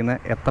ക്യാരി ചെയ്യുന്ന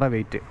എത്ര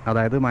വെയിറ്റ്,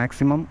 അതായത്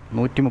മാക്സിമം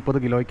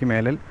 130 കിലോയ്ക്ക്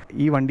മേലിൽ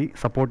ഈ വണ്ടി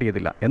സപ്പോർട്ട്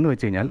ചെയ്തില്ല എന്ന്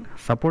വെച്ച്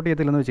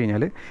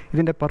കഴിഞ്ഞാൽ,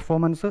 ഇതിൻ്റെ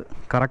പെർഫോമൻസ്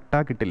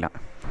കറക്റ്റാಗಿ കിട്ടില്ല.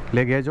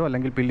 ലഗേജോ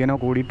അല്ലെങ്കിൽ പില്യനോ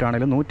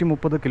കൂടിയിട്ടാണെങ്കിലും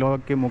 130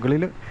 കിലോയ്ക്ക്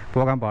മുകളിൽ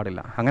പോകാൻ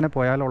പാടില്ല. അങ്ങനെ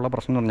പോയാലുള്ള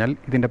പ്രശ്നം എന്ന് പറഞ്ഞാൽ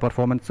ഇതിൻ്റെ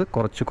പെർഫോമൻസ്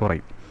കുറച്ച്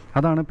കുറയും.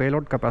 അതാണ്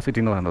പേലോഡ്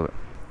കപ്പാസിറ്റി എന്ന് പറയുന്നത്.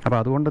 അപ്പോൾ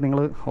അതുകൊണ്ട് നിങ്ങൾ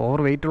ഓവർ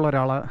വെയിറ്റ് ഉള്ള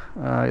ഒരാളെ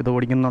ഇത്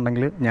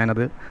ഓടിക്കുന്നുണ്ടെങ്കിൽ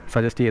ഞാനത്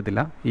സജസ്റ്റ്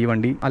ചെയ്യത്തില്ല. ഈ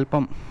വണ്ടി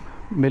അല്പം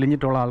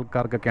മെലിഞ്ഞിട്ടുള്ള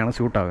ആൾക്കാർക്കൊക്കെയാണ്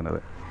സ്യൂട്ടാകുന്നത്.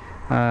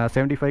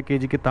 75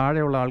 kgക്ക്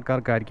താഴെയുള്ള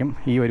ആൾക്കാർക്കായിരിക്കും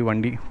ഈ ഒരു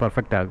വണ്ടി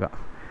പെർഫെക്റ്റ് ആകുക.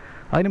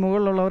 അതിന്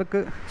മുകളിലുള്ളവർക്ക്,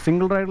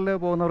 സിംഗിൾ റൈഡിൽ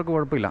പോകുന്നവർക്ക്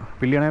കുഴപ്പമില്ല.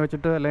 പില്ലിയണെ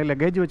വെച്ചിട്ട് അല്ലെങ്കിൽ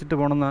ലഗേജ് വെച്ചിട്ട്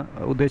പോകണമെന്ന്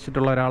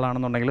ഉദ്ദേശിച്ചിട്ടുള്ള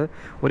ഒരാളാണെന്നുണ്ടെങ്കിൽ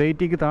ഒരു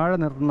 80ക്ക് താഴെ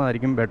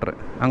നിർത്തുന്നതായിരിക്കും ബെറ്റർ.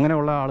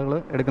 അങ്ങനെയുള്ള ആളുകൾ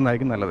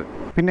എടുക്കുന്നതായിരിക്കും നല്ലത്.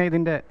 പിന്നെ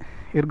ഇതിൻ്റെ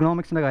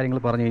എർഗണോമിക്സിൻ്റെ കാര്യങ്ങൾ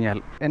പറഞ്ഞു കഴിഞ്ഞാൽ,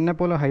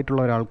 എന്നെപ്പോലെ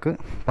ഹൈറ്റുള്ള ഒരാൾക്ക്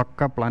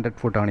പക്ക പ്ലാന്റഡ്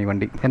ഫുട്ടാണ് ഈ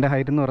വണ്ടി. എൻ്റെ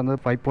ഹൈറ്റ് എന്ന് പറയുന്നത്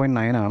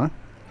 5.9 ആണ്.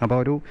 അപ്പോൾ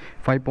ഒരു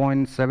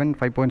 5.7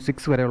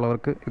 5.6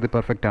 വരെയുള്ളവർക്ക് ഇത്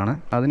പെർഫെക്റ്റ് ആണ്.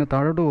 അതിന്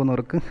താഴോട്ട്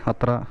പോകുന്നവർക്ക്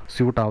അത്ര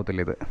സ്യൂട്ട്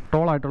ആവത്തില്ല. ഇത്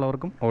ടോൾ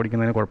ആയിട്ടുള്ളവർക്കും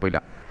ഓടിക്കുന്നതിന്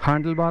കുഴപ്പമില്ല.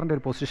 ഹാൻഡിൽ ബാറിൻ്റെ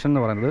ഒരു പൊസിഷൻ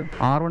എന്ന് പറയുന്നത്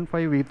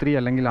R15 V3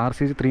 അല്ലെങ്കിൽ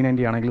RCC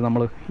 390 ആണെങ്കിൽ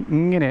നമ്മൾ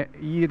ഇങ്ങനെ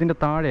ഇതിൻ്റെ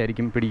താഴെ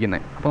ആയിരിക്കും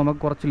പിടിക്കുന്നത്. അപ്പോൾ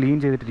നമുക്ക് കുറച്ച് ലീൻ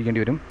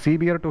ചെയ്തിട്ടിരിക്കേണ്ടി വരും.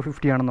 CBR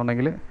 250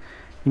 ആണെന്നുണ്ടെങ്കിൽ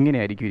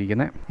ഇങ്ങനെയായിരിക്കും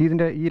ഇരിക്കുന്നത്.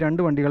 ഇതിൻ്റെ ഈ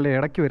രണ്ട് വണ്ടികളുടെ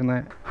ഇടയ്ക്ക് വരുന്ന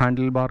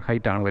ഹാൻഡിൽ ബാർ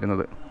ഹൈറ്റാണ്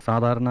വരുന്നത്.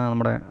 സാധാരണ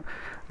നമ്മുടെ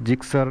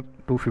ജിക്സർ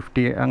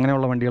 250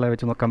 അങ്ങനെയുള്ള വണ്ടികളെ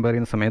വെച്ച് കമ്പയർ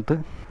ചെയ്യുന്ന സമയത്ത്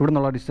ഇവിടെ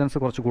നിന്നുള്ള ഡിസ്റ്റൻസ്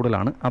കുറച്ച്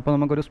കൂടുതലാണ്. അപ്പോൾ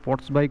നമുക്കൊരു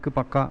സ്പോർട്സ് ബൈക്ക്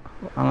പക്ക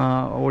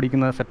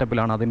ഓടിക്കുന്ന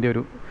സെറ്റപ്പിലാണ് അതിൻ്റെ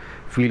ഒരു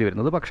ഫീൽ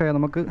വരുന്നത്. പക്ഷേ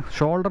നമുക്ക്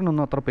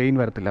ഷോൾഡറിനൊന്നും അത്ര പെയിൻ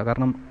വരത്തില്ല.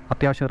 കാരണം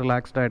അത്യാവശ്യം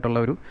റിലാക്സ്ഡ് ആയിട്ടുള്ള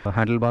ഒരു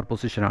ഹാൻഡിൽ ബാർ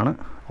പൊസിഷനാണ്.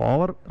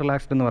 ഓവർ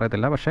റിലാക്സ്ഡ് എന്ന്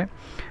പറയത്തില്ല, പക്ഷേ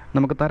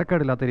നമുക്ക്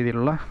തരക്കേടില്ലാത്ത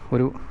രീതിയിലുള്ള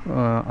ഒരു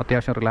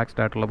അത്യാവശ്യം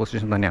റിലാക്സ്ഡ് ആയിട്ടുള്ള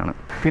പൊസിഷൻ തന്നെയാണ്.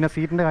 പിന്നെ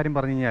സീറ്റിൻ്റെ കാര്യം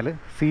പറഞ്ഞു കഴിഞ്ഞാൽ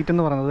സീറ്റ്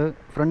എന്ന് പറയുന്നത്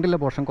ഫ്രണ്ടിലെ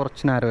പോർഷൻ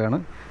കുറച്ച് നാരോയാണ്,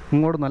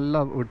 ഇങ്ങോട്ട് നല്ല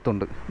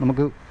വിടുത്തുണ്ട്.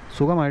 നമുക്ക്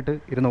സുഖമായിട്ട്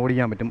ഇരുന്ന്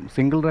ഓടിക്കാൻ പറ്റും.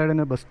 സിംഗിൾ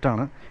റൈഡിന്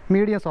ബെസ്റ്റാണ്.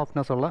 മീഡിയം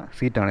സോഫ്റ്റ്നെസ് ഉള്ള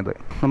സീറ്റാണിത്.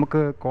 നമുക്ക്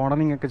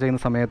കോർണറിങ് ഒക്കെ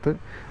ചെയ്യുന്ന സമയത്ത്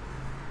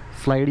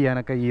സ്ലൈഡ്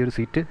ചെയ്യാനൊക്കെ ഈ ഒരു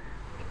സീറ്റ്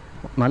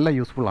നല്ല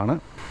യൂസ്ഫുള്ളാണ്.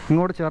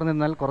 ഇങ്ങോട്ട് ചേർന്ന്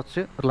നിന്നാൽ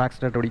കുറച്ച്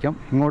റിലാക്സ്ഡ് ആയിട്ട് ഓടിക്കാം,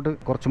 ഇങ്ങോട്ട്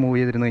കുറച്ച് മൂവ്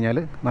ചെയ്തിരുന്നു കഴിഞ്ഞാൽ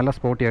നല്ല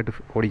സ്പോർട്ടി ആയിട്ട്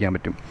ഓടിക്കാൻ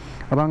പറ്റും.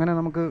 അപ്പോൾ അങ്ങനെ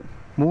നമുക്ക്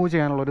മൂവ്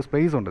ചെയ്യാനുള്ളൊരു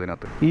സ്പേസ് ഉണ്ട്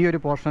ഇതിനകത്ത്. ഈ ഒരു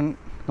പോർഷൻ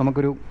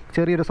നമുക്കൊരു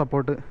ചെറിയൊരു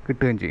സപ്പോർട്ട്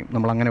കിട്ടുകയും ചെയ്യും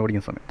നമ്മൾ അങ്ങനെ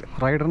ഓടിക്കുന്ന സമയത്ത്.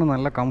 റൈഡറിന്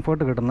നല്ല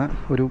കംഫർട്ട് കിട്ടുന്ന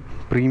ഒരു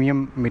പ്രീമിയം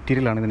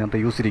മെറ്റീരിയലാണ് ഇതിനകത്ത്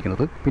യൂസ്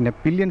ചെയ്തിരിക്കുന്നത്. പിന്നെ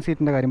പില്യൻ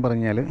സീറ്റിൻ്റെ കാര്യം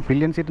പറഞ്ഞാൽ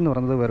പില്യൻ സീറ്റ് എന്ന്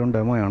പറയുന്നത് വെറും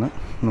ഡെമോയാണ്.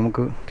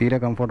 നമുക്ക് തീരെ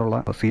കംഫർട്ടുള്ള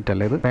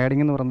സീറ്റല്ല ഇത്.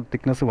 പാഡിംഗ് എന്ന് പറയുന്നത്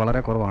തിക്നെസ്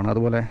വളരെ കുറവാണ്.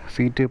 അതുപോലെ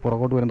സീറ്റ്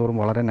പുറകോട്ട് വരുന്നതോറും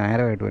വളരെ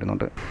നാരോ ആയിട്ട്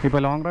വരുന്നുണ്ട്.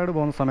 ഇപ്പോൾ ലോങ് റൈഡ്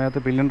പോകുന്ന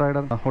സമയത്ത് പില്യൻ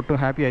റൈഡർ ഒട്ടും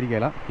ഹാപ്പി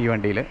ആയിരിക്കില്ല ഈ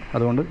വണ്ടിയിൽ.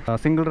 അതുകൊണ്ട്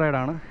സിംഗിൾ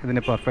റൈഡാണ്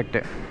ഇതിന്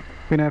പെർഫെക്റ്റ്.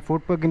 പിന്നെ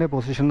ഫുഡ് പെഗിൻ്റെ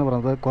പൊസിഷൻ എന്ന്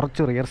പറയുന്നത്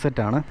കുറച്ച് റിയർ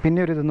സെറ്റാണ്. പിന്നെ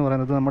ഒരു ഇതെന്ന്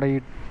പറയുന്നത് നമ്മുടെ ഈ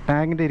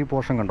ടാങ്കിൻ്റെ ഒരു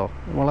പോർഷൻ കണ്ടോ,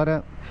 വളരെ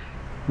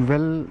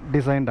വെൽ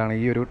ഡിസൈൻഡാണ്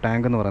ഈ ഒരു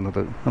ടാങ്ക് എന്ന്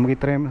പറയുന്നത്. നമുക്ക്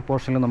ഇത്രയും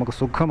പോർഷനിൽ നമുക്ക്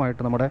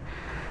സുഖമായിട്ട് നമ്മുടെ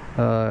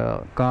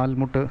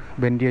കാൽമുട്ട്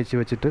ബെൻഡ്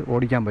വെച്ചിട്ട്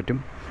ഓടിക്കാൻ പറ്റും.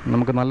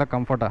 നമുക്ക് നല്ല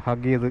കംഫർട്ടാണ്,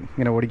 ഹഗ് ചെയ്ത്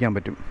ഇങ്ങനെ ഓടിക്കാൻ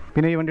പറ്റും.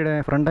 പിന്നെ ഈ വണ്ടിയുടെ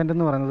ഫ്രണ്ട് എൻഡ്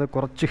എന്ന് പറയുന്നത്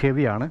കുറച്ച്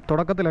ഹെവിയാണ്.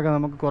 തുടക്കത്തിലൊക്കെ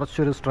നമുക്ക്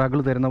കുറച്ചൊരു സ്ട്രഗിൾ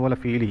തരുന്ന പോലെ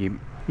ഫീൽ ചെയ്യും.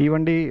 ഈ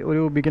വണ്ടി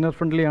ഒരു ബിഗിനർ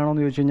ഫ്രണ്ട്ലി ആണോ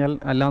എന്ന് ചോദിച്ചു കഴിഞ്ഞാൽ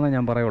അല്ലാന്നേ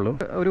ഞാൻ പറയുള്ളൂ.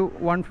 ഒരു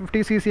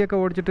 150cc ഒക്കെ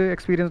ഓടിച്ചിട്ട്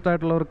എക്സ്പീരിയൻസ്ഡ്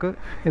ആയിട്ടുള്ളവർക്ക്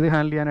ഇത്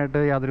ഹാൻഡിൽ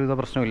ചെയ്യാനായിട്ട് യാതൊരുവിധ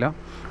പ്രശ്നമില്ല.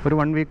 ഒരു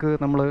 1 വീക്ക്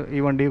നമ്മൾ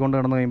ഈ വണ്ടി കൊണ്ട്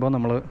നടന്നു കഴിയുമ്പോൾ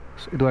നമ്മൾ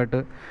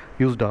ഇതുമായിട്ട്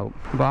യൂസ്ഡ് ആവും.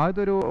 അപ്പോൾ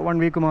ആദ്യത്തെ ഒരു 1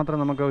 വീക്ക്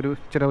മാത്രമേ നമുക്ക്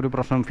ഒരു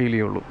പ്രശ്നം ഫീൽ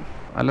ചെയ്യുള്ളൂ.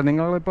 അല്ല,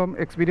 നിങ്ങളിപ്പം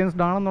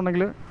എക്സ്പീരിയൻസ്ഡ്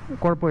ആണെന്നുണ്ടെങ്കിൽ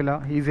കുഴപ്പമില്ല,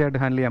 ഈസി ആയിട്ട്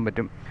ഹാൻഡിൽ ചെയ്യാൻ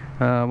പറ്റും.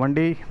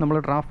 വണ്ടി നമ്മൾ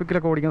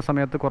ട്രാഫിക്കിലൊക്കെ ഓടിക്കുന്ന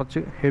സമയത്ത് കുറച്ച്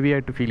ഹെവി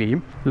ആയിട്ട് ഫീൽ ചെയ്യും.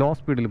 ലോ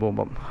സ്പീഡിൽ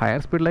പോകുമ്പം.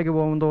 ഹയർ സ്പീഡിലേക്ക്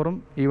പോകുമ്പോഴും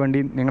ഈ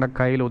വണ്ടി നിങ്ങളുടെ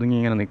കയ്യിൽ ഒതുങ്ങി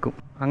ഇങ്ങനെ നിൽക്കും.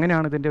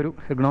 അങ്ങനെയാണ് ഇതിൻ്റെ ഒരു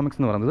എർഗണോമിക്സ്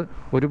എന്ന് പറയുന്നത്.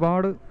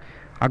 ഒരുപാട്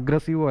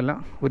അഗ്രസീവും അല്ല,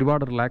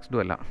 ഒരുപാട് റിലാക്സ്ഡും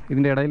അല്ല,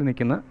 ഇതിൻ്റെ ഇടയിൽ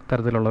നിൽക്കുന്ന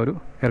തരത്തിലുള്ള ഒരു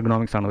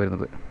എർഗണോമിക്സ് ആണ്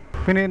വരുന്നത്.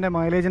 പിന്നെ ഇതിൻ്റെ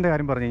മൈലേജിൻ്റെ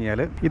കാര്യം പറഞ്ഞു കഴിഞ്ഞാൽ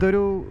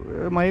ഇതൊരു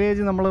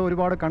മൈലേജ് നമ്മൾ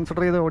ഒരുപാട്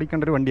കൺസിഡർ ചെയ്ത്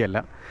ഓടിക്കേണ്ട ഒരു വണ്ടിയല്ല.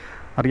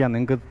 അറിയാം,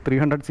 നിങ്ങൾക്ക്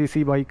 300cc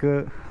ബൈക്ക്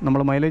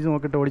നമ്മൾ മൈലേജ്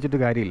നോക്കിയിട്ട് ഓടിച്ചിട്ട്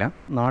കാര്യമില്ല.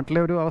 നാട്ടിലെ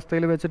ഒരു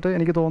അവസ്ഥയിൽ വെച്ചിട്ട്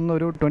എനിക്ക് തോന്നുന്ന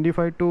ഒരു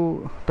 25 to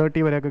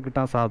 30 വരെയൊക്കെ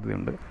കിട്ടാൻ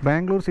സാധ്യതയുണ്ട്.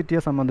 ബാംഗ്ലൂർ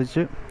സിറ്റിയെ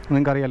സംബന്ധിച്ച്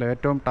നിങ്ങൾക്കറിയാമല്ലോ,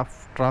 ഏറ്റവും ടഫ്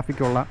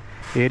ട്രാഫിക്കുള്ള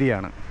ഏരിയ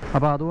ആണ്.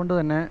 അപ്പോൾ അതുകൊണ്ട്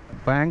തന്നെ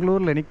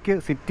ബാംഗ്ലൂരിൽ എനിക്ക്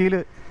സിറ്റിയിൽ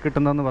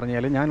കിട്ടുന്നതെന്ന്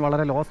പറഞ്ഞാൽ ഞാൻ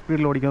വളരെ ലോ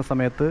സ്പീഡിൽ ഓടിക്കുന്ന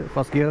സമയത്ത്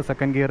ഫസ്റ്റ് ഗിയർ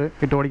സെക്കൻഡ് ഗിയർ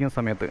ഇട്ട് ഓടിക്കുന്ന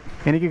സമയത്ത്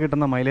എനിക്ക്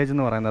കിട്ടുന്ന മൈലേജ്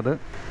എന്ന് പറയുന്നത്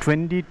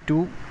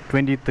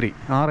 22-23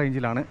 ആ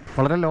റേഞ്ചിലാണ്.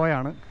 വളരെ ലോ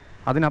ആണ്.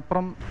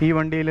 അതിനപ്പുറം ഈ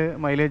വണ്ടിയിൽ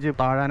മൈലേജ്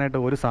താഴാനായിട്ട്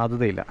ഒരു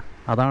സാധ്യതയില്ല.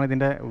 അതാണ്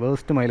ഇതിൻ്റെ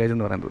വേസ്റ്റ് മൈലേജ്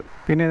എന്ന് പറയുന്നത്.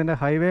 പിന്നെ ഇതിൻ്റെ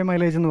ഹൈവേ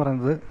മൈലേജ് എന്ന്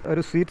പറയുന്നത്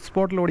ഒരു സ്വീറ്റ്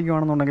സ്പോട്ടിൽ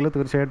ഓടിക്കുകയാണെന്നുണ്ടെങ്കിൽ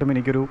തീർച്ചയായിട്ടും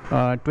എനിക്കൊരു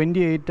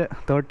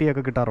 28-30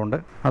 ഒക്കെ കിട്ടാറുണ്ട്.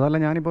 അതല്ല,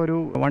 ഞാനിപ്പോൾ ഒരു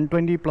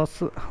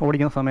 120+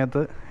 ഓടിക്കുന്ന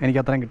സമയത്ത്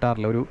എനിക്ക് അത്രയും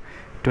കിട്ടാറില്ല. ഒരു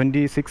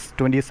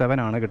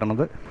 26-27 ആണ്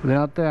കിട്ടുന്നത്.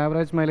 ഇതിനകത്ത്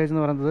ആവറേജ് മൈലേജ്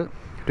എന്ന് പറയുന്നത്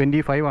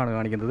 25 ആണ്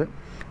കാണിക്കുന്നത്.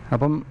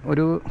 അപ്പം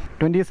ഒരു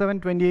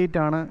 27-28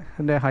 ആണ്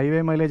ഇതിൻ്റെ ഹൈവേ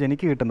മൈലേജ്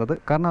എനിക്ക് കിട്ടുന്നത്.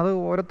 കാരണം അത്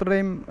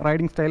ഓരോരുത്തരുടെയും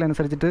റൈഡിങ് സ്റ്റൈൽ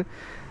അനുസരിച്ചിട്ട്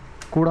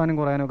കൂടാനും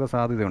കുറയാനും ഒക്കെ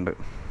സാധ്യതയുണ്ട്.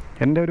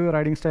 എൻ്റെ ഒരു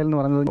റൈഡിങ് സ്റ്റൈൽ എന്ന്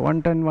പറയുന്നത്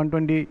 110,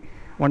 120,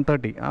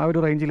 130 ആ ഒരു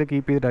റേഞ്ചിൽ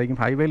കീപ്പ് ചെയ്തിട്ടായിരിക്കും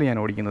ഹൈവേയിൽ ഞാൻ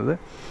ഓടിക്കുന്നത്.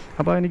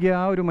 അപ്പോൾ എനിക്ക്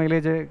ആ ഒരു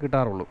മൈലേജ്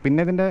കിട്ടാറുള്ളൂ.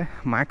 പിന്നെ ഇതിൻ്റെ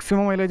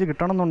മാക്സിമം മൈലേജ്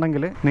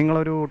കിട്ടണമെന്നുണ്ടെങ്കിൽ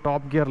നിങ്ങളൊരു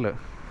ടോപ്പ് ഗിയറിൽ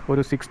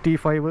ഒരു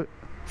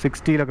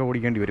 65-60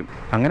 ഓടിക്കേണ്ടി വരും.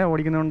 അങ്ങനെ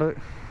ഓടിക്കുന്നതുകൊണ്ട്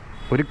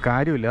ഒരു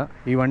കാര്യമില്ല.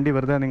 ഈ വണ്ടി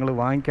വെറുതെ നിങ്ങൾ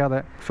വാങ്ങിക്കാതെ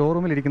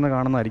ഷോറൂമിലിരിക്കുന്ന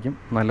കാണുന്നതായിരിക്കും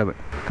നല്ലത്.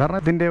 കാരണം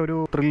ഇതിൻ്റെ ഒരു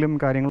ത്രില്ലും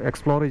കാര്യങ്ങളും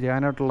എക്സ്പ്ലോർ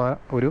ചെയ്യാനായിട്ടുള്ള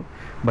ഒരു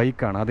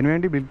ബൈക്കാണ്.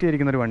 അതിനുവേണ്ടി ബിൽറ്റ്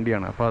ചെയ്തിരിക്കുന്ന ഒരു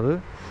വണ്ടിയാണ്. അപ്പോൾ അത്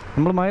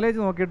നമ്മൾ മൈലേജ്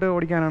നോക്കിയിട്ട്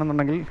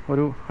ഓടിക്കാനാണെന്നുണ്ടെങ്കിൽ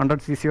ഒരു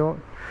 100cc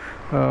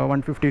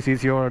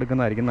 150cc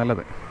എടുക്കുന്നതായിരിക്കും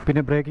നല്ലത്.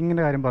 പിന്നെ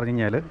ബ്രേക്കിങ്ങിൻ്റെ കാര്യം പറഞ്ഞു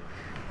കഴിഞ്ഞാൽ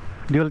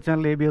ഡ്യുവൽ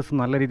ചാനൽ ABS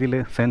നല്ല രീതിയിൽ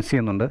സെൻസ്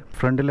ചെയ്യുന്നുണ്ട്.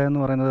 ഫ്രണ്ടിലെന്ന്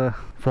പറയുന്നത്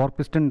 4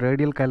 piston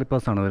റേഡിയൽ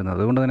കാലിപ്പേഴ്സാണ് വരുന്നത്.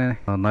 അതുകൊണ്ട് തന്നെ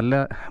നല്ല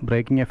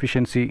ബ്രേക്കിംഗ്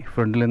എഫിഷ്യൻസി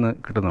ഫ്രണ്ടിൽ നിന്ന്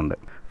കിട്ടുന്നുണ്ട്.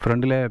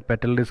 ഫ്രണ്ടിലെ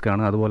പെറ്റൽ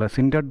ഡിസ്ക്കാണ്, അതുപോലെ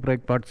സിൻറ്റഡ്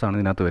ബ്രേക്ക് പാർട്സ് ആണ്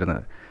ഇതിനകത്ത്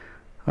വരുന്നത്.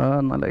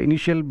 നല്ല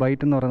ഇനീഷ്യൽ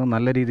ബൈറ്റ് എന്ന് പറയുന്നത്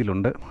നല്ല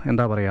രീതിയിലുണ്ട്.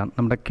 എന്താ പറയുക,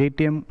 നമ്മുടെ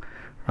KTM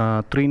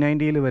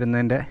 390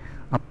 വരുന്നതിൻ്റെ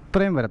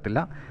അത്രയും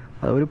വരത്തില്ല,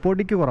 ഒരു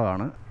പൊടിക്ക്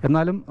കുറവാണ്.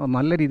 എന്നാലും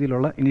നല്ല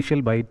രീതിയിലുള്ള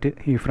ഇനീഷ്യൽ ബൈറ്റ്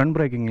ഈ ഫ്രണ്ട്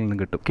ബ്രേക്കിങ്ങിൽ നിന്ന്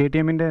കിട്ടും.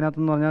 KTMൻ്റെ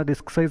അതിനകത്തെന്ന് പറഞ്ഞാൽ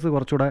ഡിസ്ക് സൈസ്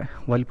കുറച്ചുകൂടെ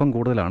വലിപ്പം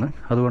കൂടുതലാണ്.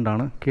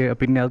 അതുകൊണ്ടാണ്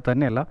പിന്നെ അത്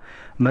തന്നെയല്ല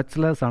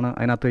മെറ്റ്സ്ലെസ് ആണ്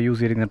അതിനകത്ത് യൂസ്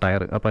ചെയ്തിരിക്കുന്ന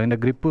ടയർ. അപ്പോൾ അതിൻ്റെ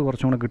ഗ്രിപ്പ്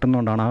കുറച്ചും കൂടെ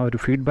കിട്ടുന്നതുകൊണ്ടാണ് ആ ഒരു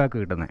ഫീഡ്ബാക്ക്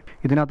കിട്ടുന്നത്.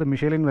 ഇതിനകത്ത്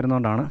മിഷേലിൻ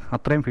വരുന്നതുകൊണ്ടാണ്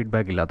അത്രയും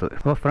ഫീഡ്ബാക്ക് ഇല്ലാത്തത്.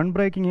 അപ്പോൾ ഫ്രണ്ട്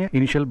ബ്രേക്കിങ്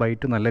ഇനീഷ്യൽ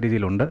ബൈറ്റ് നല്ല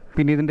രീതിയിലുണ്ട്.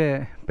 പിന്നെ ഇതിൻ്റെ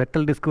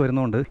പെറ്റൽ ഡിസ്ക്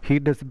വരുന്നതുകൊണ്ട്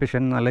ഹീറ്റ്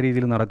ഡെസിപ്പേഷൻ നല്ല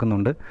രീതിയിൽ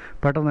നടക്കുന്നുണ്ട്.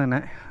 പെട്ടെന്ന്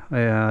തന്നെ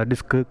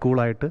ഡിസ്ക്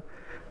കൂളായിട്ട്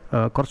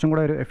കുറച്ചും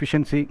കൂടെ ഒരു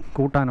എഫിഷ്യൻസി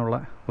കൂട്ടാനുള്ള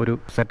ഒരു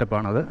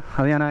സെറ്റപ്പാണത്.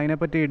 അത് ഞാൻ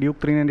അതിനെപ്പറ്റി ഡ്യൂക്ക്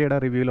 390യുടെ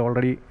റിവ്യൂവിൽ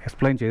ഓൾറെഡി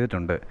എക്സ്പ്ലെയിൻ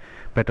ചെയ്തിട്ടുണ്ട്.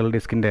 പെറ്റൽ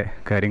ഡിസ്കിൻ്റെ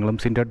കാര്യങ്ങളും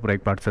സിൻറ്റഡ്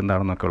ബ്രേക്ക് പാർട്സ്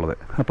എന്താണെന്നൊക്കെ ഉള്ളത്.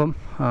 അപ്പം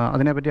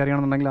അതിനെപ്പറ്റി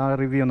അറിയണമെന്നുണ്ടെങ്കിൽ ആ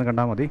റിവ്യൂ ഒന്ന്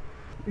കണ്ടാൽ മതി.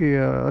 ഈ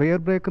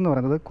റിയർ ബ്രേക്ക് എന്ന്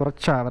പറയുന്നത്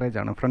കുറച്ച്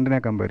ആവറേജാണ്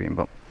ഫ്രണ്ടിനെ കമ്പയർ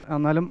ചെയ്യുമ്പം.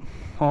 എന്നാലും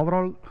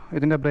ഓവറോൾ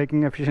ഇതിൻ്റെ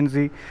ബ്രേക്കിംഗ്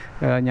എഫിഷ്യൻസി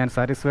ഞാൻ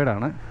സാറ്റിസ്ഫൈഡ്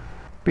ആണ്.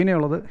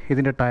 പിന്നെയുള്ളത്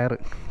ഇതിൻ്റെ ടയർ.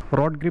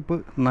 റോഡ് ഗ്രിപ്പ്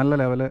നല്ല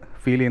ലെവൽ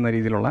ഫീൽ ചെയ്യുന്ന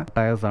രീതിയിലുള്ള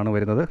ടയേഴ്സാണ്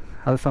വരുന്നത്.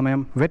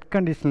 അതേസമയം വെറ്റ്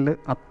കണ്ടീഷനിൽ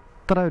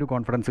അത്ര ഒരു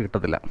കോൺഫിഡൻസ്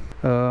കിട്ടത്തില്ല.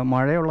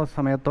 മഴയുള്ള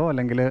സമയത്തോ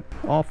അല്ലെങ്കിൽ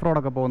ഓഫ്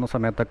റോഡൊക്കെ പോകുന്ന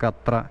സമയത്തൊക്കെ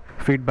അത്ര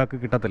ഫീഡ്ബാക്ക്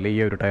കിട്ടത്തില്ല ഈ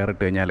ഒരു ടയർ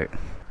ഇട്ട് കഴിഞ്ഞാൽ.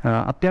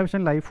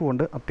 അത്യാവശ്യം ലൈഫും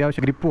ഉണ്ട്,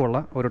 അത്യാവശ്യം ഗ്രിപ്പും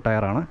ഉള്ള ഒരു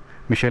ടയറാണ്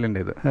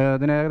മിഷേലിൻ്റേത്.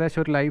 ഇതിന്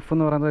ഏകദേശം ഒരു ലൈഫ്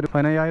എന്ന് പറയുന്നത് ഒരു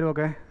 15,000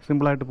 ഒക്കെ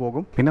സിമ്പിളായിട്ട്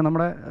പോകും. പിന്നെ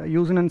നമ്മുടെ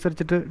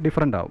യൂസിനനുസരിച്ചിട്ട്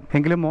ഡിഫറൻ്റ് ആവും.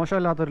 എങ്കിലും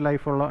മോശമില്ലാത്തൊരു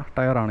ലൈഫുള്ള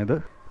ടയറാണിത്.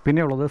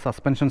 പിന്നെയുള്ളത്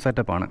സസ്പെൻഷൻ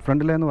സെറ്റപ്പാണ്.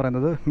 ഫ്രണ്ടിലെന്ന്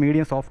പറയുന്നത്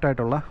മീഡിയം സോഫ്റ്റ്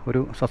ആയിട്ടുള്ള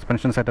ഒരു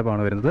സസ്പെൻഷൻ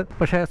സെറ്റപ്പാണ് വരുന്നത്.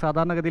 പക്ഷേ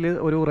സാധാരണഗതിയിൽ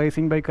ഒരു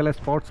റേസിംഗ് ബൈക്ക്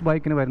അല്ലെങ്കിൽ സ്പോർട്സ്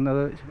ബൈക്കിന്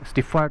വരുന്നത്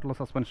സ്റ്റിഫായിട്ടുള്ള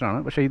സസ്പെൻഷനാണ്.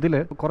 പക്ഷേ ഇതിൽ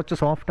കുറച്ച്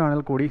സോഫ്റ്റ്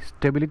ആണെങ്കിൽ കൂടി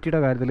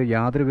സ്റ്റെബിലിറ്റിയുടെ കാര്യത്തിൽ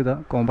യാതൊരുവിധ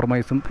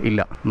കോംപ്രമൈസും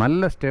ഇല്ല.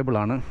 നല്ല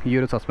സ്റ്റേബിളാണ് ഈ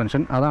ഒരു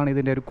സസ്പെൻഷൻ. അതാണ്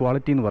ഇതിൻ്റെ ഒരു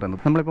ക്വാളിറ്റി എന്ന്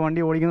പറയുന്നത്. നമ്മളിപ്പോൾ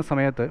വണ്ടി ഓടിക്കുന്ന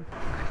സമയത്ത്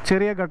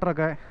ചെറിയ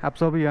ഗട്ടറൊക്കെ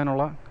അബ്സോർബ്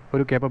ചെയ്യാനുള്ള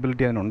ഒരു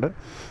കേപ്പബിലിറ്റി അതിനുണ്ട്.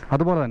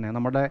 അതുപോലെ തന്നെ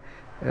നമ്മുടെ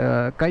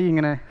കൈ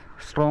ഇങ്ങനെ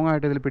സ്ട്രോങ്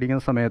ആയിട്ട് ഇതിൽ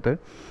പിടിക്കുന്ന സമയത്ത്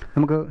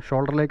നമുക്ക്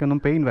ഷോൾഡറിലേക്കൊന്നും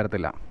പെയിൻ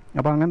വരത്തില്ല.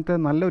 അപ്പോൾ അങ്ങനത്തെ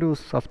നല്ലൊരു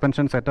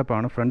സസ്പെൻഷൻ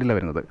സെറ്റപ്പാണ് ഫ്രണ്ടിൽ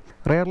വരുന്നത്.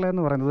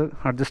 റെയറിലെന്ന് പറയുന്നത്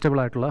അഡ്ജസ്റ്റബിൾ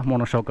ആയിട്ടുള്ള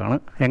മോണോഷോക്കാണ്.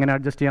 എങ്ങനെ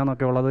അഡ്ജസ്റ്റ്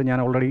ചെയ്യാമെന്നൊക്കെ ഉള്ളത്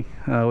ഞാൻ ഓൾറെഡി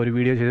ഒരു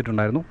വീഡിയോ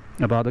ചെയ്തിട്ടുണ്ടായിരുന്നു.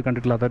 അപ്പോൾ അത്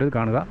കണ്ടിട്ടില്ലാത്തവർ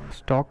കാണുക.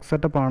 സ്റ്റോക്ക്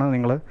സെറ്റപ്പാണ്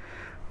നിങ്ങൾ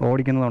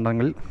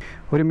ഓടിക്കുന്നതുണ്ടെങ്കിൽ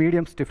ഒരു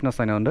മീഡിയം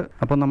സ്റ്റിഫ്നെസ് അതിനുണ്ട്.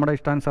 അപ്പോൾ നമ്മുടെ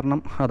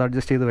ഇഷ്ടാനുസരണം അത്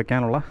അഡ്ജസ്റ്റ് ചെയ്ത്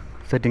വെക്കാനുള്ള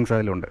സെറ്റിങ്സ്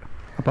അതിലുണ്ട്.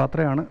 അപ്പോൾ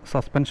അത്രയാണ്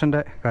സസ്പെൻഷൻ്റെ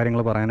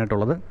കാര്യങ്ങൾ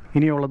പറയാനായിട്ടുള്ളത്.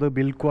 ഇനിയുള്ളത്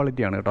ബിൽഡ്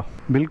ക്വാളിറ്റിയാണ് കേട്ടോ.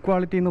 ബിൽഡ്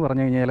ക്വാളിറ്റി എന്ന്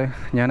പറഞ്ഞു കഴിഞ്ഞാൽ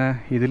ഞാൻ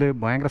ഇതിൽ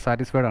ഭയങ്കര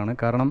സാറ്റിസ്ഫൈഡ് ആണ്.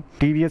 കാരണം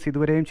TVS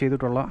ഇതുവരെയും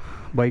ചെയ്തിട്ടുള്ള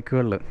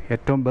ബൈക്കുകളിൽ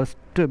ഏറ്റവും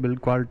ബെസ്റ്റ്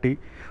ബിൽഡ് ക്വാളിറ്റി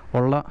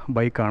ഉള്ള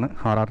ബൈക്കാണ്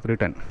RR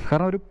 310.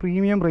 കാരണം ഒരു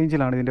പ്രീമിയം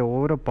റേഞ്ചിലാണ് ഇതിൻ്റെ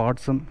ഓരോ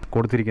പാർട്സും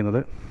കൊടുത്തിരിക്കുന്നത്.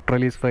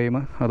 ട്രെലീസ് ഫ്രെയിം,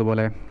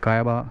 അതുപോലെ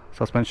കായബ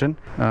സസ്പെൻഷൻ,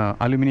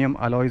 അലുമിനിയം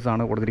അലോയ്സ്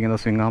ആണ്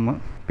കൊടുത്തിരിക്കുന്നത്, സ്വിംഗ് ആം.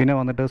 പിന്നെ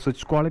വന്നിട്ട്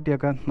സ്വിച്ച്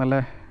ക്വാളിറ്റിയൊക്കെ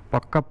നല്ല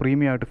പക്ക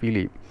പ്രീമിയം ആയിട്ട് ഫീൽ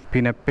ചെയ്യും.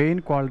 പിന്നെ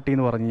പെയിൻറ്റ് ക്വാളിറ്റി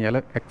എന്ന് പറഞ്ഞു കഴിഞ്ഞാൽ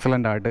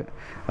എക്സലൻ്റ് ആയിട്ട്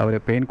അവർ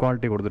പെയിൻറ്റ്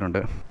ക്വാളിറ്റി കൊടുത്തിട്ടുണ്ട്.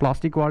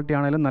 പ്ലാസ്റ്റിക് ക്വാളിറ്റി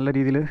ആണെങ്കിലും നല്ല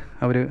രീതിയിൽ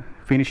അവർ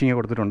ഫിനിഷിങ്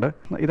കൊടുത്തിട്ടുണ്ട്.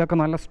 ഇതൊക്കെ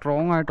നല്ല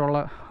സ്ട്രോങ് ആയിട്ടുള്ള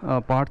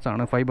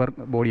പാർട്സാണ്, ഫൈബർ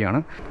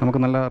ബോഡിയാണ്,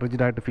 നമുക്ക് നല്ല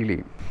റിജിഡായിട്ട് ഫീൽ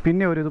ചെയ്യും.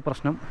 പിന്നെ ഒരു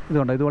പ്രശ്നം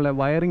ഇതുണ്ട്, ഇതുപോലെ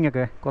വയറിംഗ്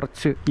ഒക്കെ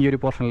കുറച്ച് ഈ ഒരു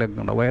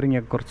പോർഷനിലേക്കുണ്ട്. വയറിംഗ്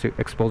ഒക്കെ കുറച്ച്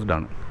എക്സ്പോസ്ഡ്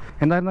ആണ്.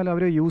 എന്തായിരുന്നാലും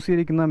അവർ യൂസ്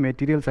ചെയ്തിരിക്കുന്ന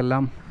മെറ്റീരിയൽസ്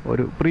എല്ലാം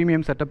ഒരു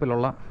പ്രീമിയം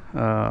സെറ്റപ്പിലുള്ള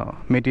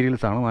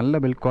മെറ്റീരിയൽസാണ്. നല്ല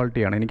ബിൽഡ്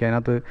ക്വാളിറ്റിയാണ്. എനിക്ക്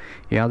അതിനകത്ത്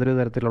യാതൊരു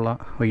തരത്തിലുള്ള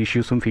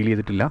ഇഷ്യൂസും ഫീൽ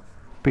ചെയ്തിട്ടില്ല.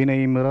 പിന്നെ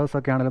ഈ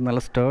മിറേഴ്സൊക്കെ ആണെങ്കിലും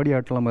നല്ല സ്റ്റേഡി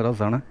ആയിട്ടുള്ള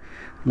മിറേഴ്സാണ്.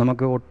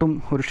 നമുക്ക് ഒട്ടും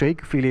ഒരു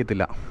ഷെയ്ക്ക് ഫീൽ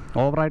ചെയ്യത്തില്ല.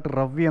 ഓവറായിട്ട്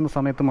റവ് ചെയ്യുന്ന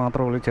സമയത്ത്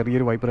മാത്രമേ ഉള്ളൂ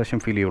ചെറിയൊരു വൈബ്രേഷൻ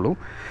ഫീൽ ചെയ്യുള്ളൂ.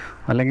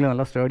 അല്ലെങ്കിൽ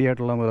നല്ല സ്റ്റേഡി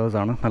ആയിട്ടുള്ള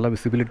മിറേഴ്സാണ്, നല്ല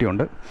വിസിബിലിറ്റി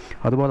ഉണ്ട്.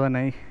 അതുപോലെ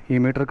തന്നെ ഈ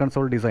മീറ്റർ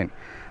കൺസോൾ ഡിസൈൻ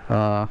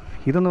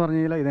ഇതെന്ന് പറഞ്ഞു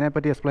കഴിഞ്ഞാൽ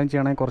ഇതിനെപ്പറ്റി എക്സ്പ്ലെയിൻ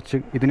ചെയ്യണമെങ്കിൽ കുറച്ച്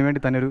ഇതിനു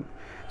വേണ്ടി തന്നെ ഒരു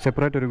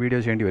സെപ്പറേറ്റ് ഒരു വീഡിയോ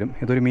ചെയ്യേണ്ടി വരും.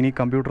 ഇതൊരു മിനി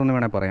കമ്പ്യൂട്ടർ എന്ന്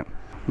വേണേൽ പറയാം.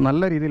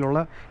 നല്ല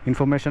രീതിയിലുള്ള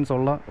ഇൻഫർമേഷൻസ്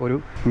ഉള്ള ഒരു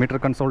മീറ്റർ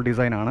കൺസോൾ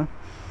ഡിസൈനാണ്.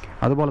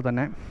 അതുപോലെ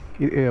തന്നെ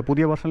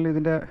പുതിയ വെർഷനിൽ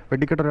ഇതിൻ്റെ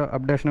വെടിക്കെട്ടൊരു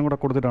അപ്ഡേഷനും കൂടെ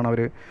കൊടുത്തിട്ടാണ് അവർ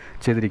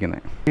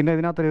ചെയ്തിരിക്കുന്നത്. പിന്നെ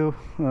ഇതിനകത്തൊരു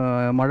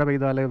മഴ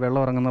പെയ്താൽ വെള്ളം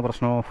ഇറങ്ങുന്ന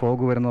പ്രശ്നമോ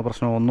ഫോഗ് വരുന്ന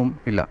പ്രശ്നമോ ഒന്നും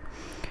ഇല്ല.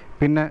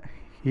 പിന്നെ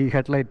ഈ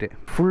ഹെഡ്ലൈറ്റ്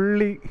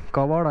ഫുള്ളി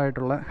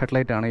കവേർഡായിട്ടുള്ള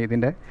ഹെഡ്ലൈറ്റാണ്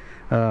ഇതിൻ്റെ.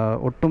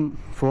 ഒട്ടും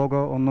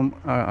ഫോഗോ ഒന്നും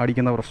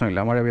അടിക്കുന്ന പ്രശ്നമില്ല,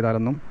 മഴ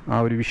പെയ്താലൊന്നും ആ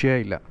ഒരു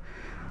വിഷയമില്ല.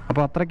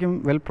 അപ്പോൾ അത്രയ്ക്കും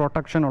വെൽ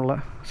പ്രൊട്ടക്ഷൻ ഉള്ള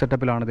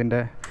സെറ്റപ്പിലാണ്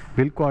ഇതിൻ്റെ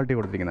ബിൽഡ് ക്വാളിറ്റി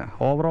കൊടുത്തിരിക്കുന്നത്.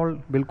 ഓവറോൾ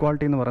ബിൽഡ്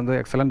ക്വാളിറ്റി എന്ന് പറയുന്നത്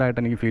എക്സലൻ്റ് ആയിട്ട്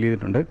എനിക്ക് ഫീൽ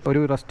ചെയ്തിട്ടുണ്ട്.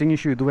 ഒരു റസ്റ്റിംഗ്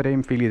ഇഷ്യൂ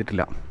ഇതുവരെയും ഫീൽ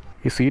ചെയ്തിട്ടില്ല.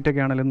 ഈ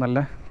സീറ്റൊക്കെ ആണെങ്കിലും നല്ല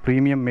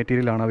പ്രീമിയം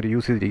മെറ്റീരിയലാണ് അവർ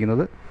യൂസ്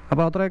ചെയ്തിരിക്കുന്നത്.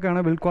 അപ്പോൾ അത്രയൊക്കെയാണ്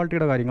ബിൽഡ്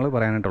ക്വാളിറ്റിയുടെ കാര്യങ്ങൾ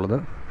പറയാനായിട്ടുള്ളത്.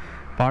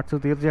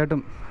 പാർട്സ്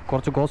തീർച്ചയായിട്ടും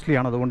കുറച്ച്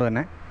കോസ്റ്റ്ലിയാണ്. അതുകൊണ്ട്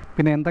തന്നെ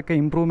പിന്നെ എന്തൊക്കെ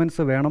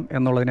ഇമ്പ്രൂവ്മെൻറ്റ്സ് വേണം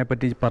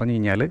എന്നുള്ളതിനെപ്പറ്റി പറഞ്ഞു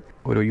കഴിഞ്ഞാൽ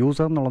ഒരു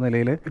യൂസർ എന്നുള്ള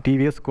നിലയിൽ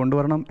TVS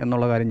കൊണ്ടുവരണം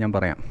എന്നുള്ള കാര്യം ഞാൻ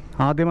പറയാം.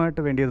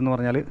 ആദ്യമായിട്ട് വേണ്ടിയതെന്ന്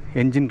പറഞ്ഞാൽ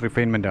എൻജിൻ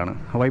റിഫൈൻമെൻ്റ് ആണ്.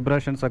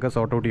 വൈബ്രേഷൻസ് ഒക്കെ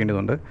സോർട്ട് ഔട്ട്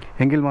ചെയ്യേണ്ടതുണ്ട്.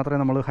 എങ്കിൽ മാത്രമേ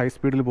നമ്മൾ ഹൈ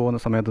സ്പീഡിൽ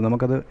പോകുന്ന സമയത്ത്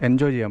നമുക്കത്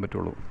എൻജോയ് ചെയ്യാൻ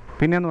പറ്റുള്ളൂ.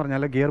 പിന്നെയെന്ന്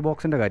പറഞ്ഞാൽ ഗിയർ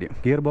ബോക്സിൻ്റെ കാര്യം.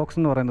 ഗിയർ ബോക്സ്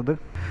എന്ന് പറയുന്നത്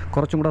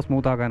കുറച്ചും കൂടെ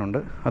സ്മൂത്ത് ആക്കാനുണ്ട്.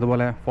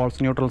 അതുപോലെ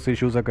ഫോൾസ് ന്യൂട്രൽസ്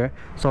ഇഷ്യൂസൊക്കെ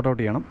സോർട്ട്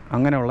ഔട്ട് ചെയ്യണം.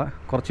 അങ്ങനെയുള്ള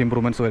കുറച്ച്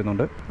ഇമ്പ്രൂവ്മെൻറ്റ്സ്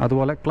വരുന്നുണ്ട്.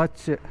 അതുപോലെ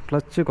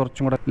ക്ലച്ച്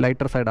കുറച്ചും കൂടെ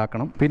ലൈറ്റർ സൈഡ്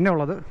ആക്കണം. പിന്നെ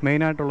ഉള്ളത്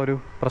മെയിനായിട്ടുള്ളൊരു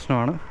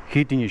പ്രശ്നമാണ്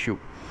ഹീറ്റിംഗ് ഇഷ്യൂ.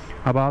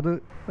 അപ്പോൾ അത്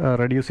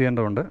റെഡ്യൂസ്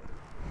ചെയ്യേണ്ടതുണ്ട്.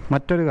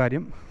 മറ്റൊരു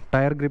കാര്യം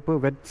ടയർ ഗ്രിപ്പ്.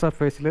 വെറ്റ്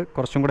സർഫേസിൽ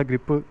കുറച്ചും കൂടെ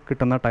ഗ്രിപ്പ്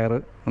കിട്ടുന്ന ടയർ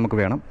നമുക്ക്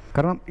വേണം.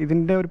 കാരണം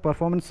ഇതിൻ്റെ ഒരു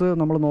പെർഫോമൻസ്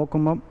നമ്മൾ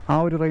നോക്കുമ്പം ആ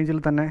ഒരു റേഞ്ചിൽ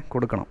തന്നെ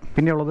കൊടുക്കണം.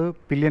 പിന്നെയുള്ളത്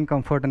പില്ലിയൻ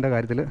കംഫർട്ടിൻ്റെ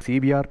കാര്യത്തിൽ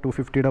CBR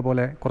 250യുടെ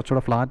പോലെ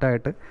കുറച്ചുകൂടെ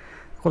ഫ്ലാറ്റായിട്ട്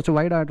കുറച്ച്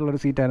വൈഡ്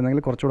ആയിട്ടുള്ളൊരു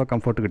സീറ്റായിരുന്നെങ്കിൽ കുറച്ചുകൂടെ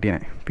കംഫർട്ട്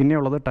കിട്ടിയേനെ.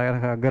 പിന്നെയുള്ളത് ടയർ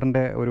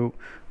ഹഗറിൻ്റെ ഒരു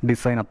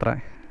ഡിസൈൻ അത്ര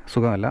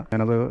സുഖമല്ല.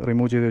 ഞാനത്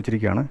റിമൂവ് ചെയ്ത്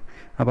വെച്ചിരിക്കുകയാണ്.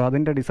 അപ്പോൾ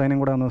അതിൻ്റെ ഡിസൈനും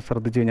കൂടെ ഒന്ന്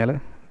ശ്രദ്ധിച്ച് കഴിഞ്ഞാൽ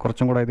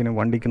കുറച്ചും കൂടെ ഇതിന്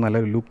വണ്ടിക്ക്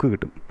നല്ലൊരു ലുക്ക്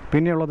കിട്ടും.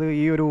 പിന്നെയുള്ളത്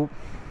ഈ ഒരു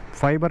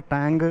ഫൈബർ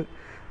ടാങ്ക്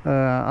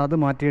അത്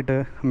മാറ്റിയിട്ട്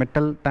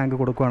മെറ്റൽ ടാങ്ക്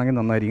കൊടുക്കുകയാണെങ്കിൽ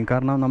നന്നായിരിക്കും.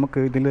 കാരണം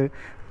നമുക്ക് ഇതിൽ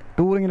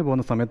ടൂറിങ്ങിന്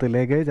പോകുന്ന സമയത്ത്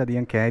ലഗേജ്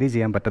അധികം ക്യാരി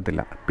ചെയ്യാൻ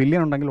പറ്റത്തില്ല.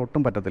 പില്ലിയൻ ഉണ്ടെങ്കിൽ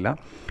ഒട്ടും പറ്റത്തില്ല.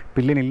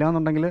 പില്ലിയൻ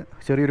ഇല്ലയെന്നുണ്ടെങ്കിൽ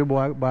ചെറിയൊരു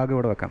ബാഗ്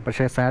ഇവിടെ വെക്കാം.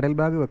 പക്ഷേ സാഡിൽ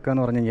ബാഗ് വെക്കുക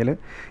എന്ന് പറഞ്ഞു കഴിഞ്ഞാൽ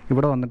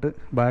ഇവിടെ വന്നിട്ട്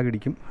ബാഗ്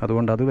ഇടിക്കും.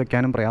 അതുകൊണ്ട് അത്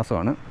വെക്കാനും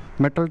പ്രയാസമാണ്.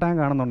 മെറ്റൽ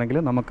ടാങ്ക് ആണെന്നുണ്ടെങ്കിൽ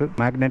നമുക്ക്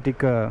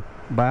മാഗ്നറ്റിക്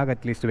ബാഗ്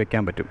അറ്റ്ലീസ്റ്റ്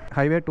വെക്കാൻ പറ്റും.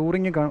 ഹൈവേ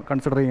ടൂറിങ്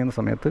കൺസിഡർ ചെയ്യുന്ന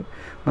സമയത്ത്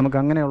നമുക്ക്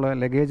അങ്ങനെയുള്ള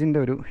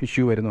ലഗേജിൻ്റെ ഒരു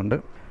ഇഷ്യൂ വരുന്നുണ്ട്.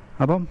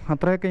 അപ്പം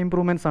അത്രയൊക്കെ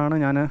ഇമ്പ്രൂവ്മെൻറ്റ്സ് ആണ്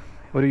ഞാൻ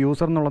ഒരു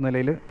യൂസർ എന്നുള്ള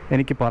നിലയിൽ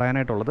എനിക്ക്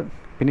പറയാനായിട്ടുള്ളത്.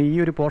 പിന്നെ ഈ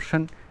ഒരു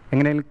പോർഷൻ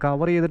എങ്ങനെയെങ്കിലും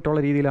കവർ ചെയ്തിട്ടുള്ള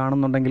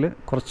രീതിയിലാണെന്നുണ്ടെങ്കിൽ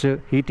കുറച്ച്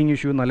ഹീറ്റിംഗ്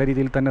ഇഷ്യൂ നല്ല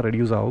രീതിയിൽ തന്നെ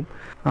റെഡ്യൂസ് ആവും.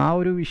 ആ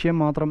ഒരു വിഷയം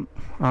മാത്രം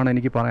ആണ്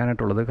എനിക്ക്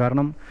പറയാനായിട്ടുള്ളത്.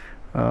 കാരണം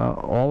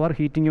ഓവർ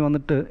ഹീറ്റിംഗ്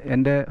വന്നിട്ട്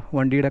എൻ്റെ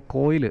വണ്ടിയുടെ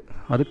കോയിൽ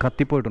അത്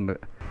കത്തിപ്പോയിട്ടുണ്ട്.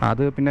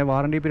 അത് പിന്നെ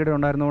വാറണ്ടി പീരീഡ്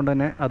ഉണ്ടായിരുന്നതുകൊണ്ട്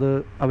തന്നെ അത്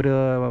അവർ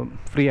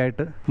ഫ്രീ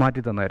ആയിട്ട്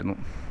മാറ്റി തന്നായിരുന്നു.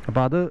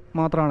 അപ്പോൾ അത്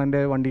മാത്രമാണ്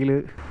എൻ്റെ വണ്ടിയിൽ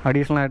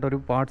അഡീഷണൽ ആയിട്ടൊരു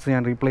പാർട്സ്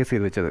ഞാൻ റീപ്ലേസ്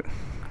ചെയ്ത് വെച്ചത്.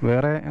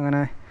 വേറെ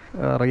അങ്ങനെ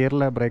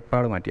റിയറിലെ ബ്രേക്ക്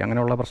പാഡ് മാറ്റി,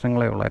 അങ്ങനെയുള്ള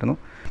പ്രശ്നങ്ങളേ ഉള്ളായിരുന്നു.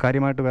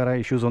 കാര്യമായിട്ട് വേറെ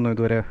ഇഷ്യൂസൊന്നും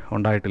ഇതുവരെ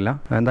ഉണ്ടായിട്ടില്ല.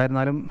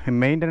 എന്തായിരുന്നാലും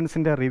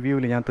മെയിൻ്റനൻസിൻ്റെ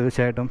റിവ്യൂവിൽ ഞാൻ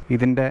തീർച്ചയായിട്ടും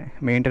ഇതിൻ്റെ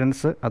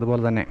മെയിൻ്റനൻസ്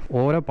അതുപോലെ തന്നെ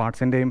ഓരോ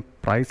പാർട്സിൻ്റെയും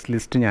പ്രൈസ്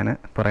ലിസ്റ്റ് ഞാൻ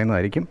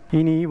പറയുന്നതായിരിക്കും.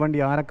 ഇനി ഈ വണ്ടി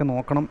ആരൊക്കെ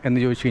നോക്കണം എന്ന്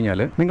ചോദിച്ചു കഴിഞ്ഞാൽ,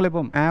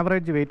 നിങ്ങളിപ്പം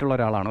ആവറേജ് വെയിറ്റ് ഉള്ള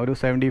ഒരാളാണ്, ഒരു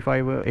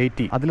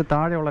 75-80 അതിൽ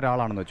താഴെയുള്ള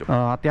ഒരാളാണെന്ന് വെച്ചു,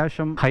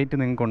 അത്യാവശ്യം ഹൈറ്റ്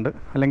നിങ്ങൾക്കുണ്ട്,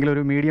 അല്ലെങ്കിൽ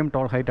ഒരു മീഡിയം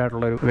ടോൾ ഹൈറ്റ്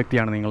ആയിട്ടുള്ള ഒരു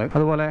വ്യക്തിയാണ് നിങ്ങൾ,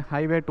 അതുപോലെ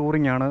ഹൈവേ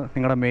ടൂറിംഗ് ആണ്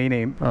നിങ്ങളുടെ മെയിൻ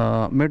എയിം,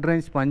 മിഡ്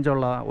റേഞ്ച്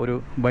പഞ്ചുള്ള ഒരു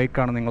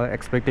ബൈക്കാണ് നിങ്ങൾ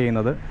എക്സ്പെക്ട്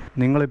ചെയ്യുന്നത്,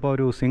 നിങ്ങളിപ്പോൾ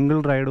ഒരു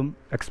സിംഗിൾ റൈഡും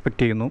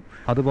എക്സ്പെക്ട് ചെയ്യുന്നു,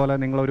 അതുപോലെ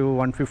നിങ്ങളൊരു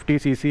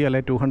 150cc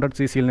അല്ലെങ്കിൽ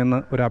 200cc നിന്ന്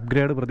ഒരു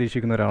അപ്ഗ്രേഡ്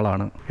പ്രതീക്ഷിക്കുന്ന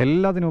ഒരാളാണ്,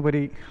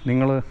 എല്ലാത്തിനുപരി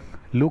നിങ്ങൾ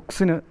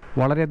ലുക്സിന്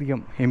വളരെയധികം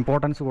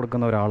ഇമ്പോർട്ടൻസ്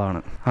കൊടുക്കുന്ന ഒരാളാണ്,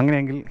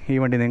 അങ്ങനെയെങ്കിൽ ഈ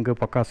വണ്ടി നിങ്ങൾക്ക്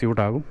പക്കാ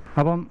സ്യൂട്ടാകും.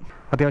 അപ്പം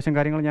അത്യാവശ്യം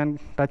കാര്യങ്ങൾ ഞാൻ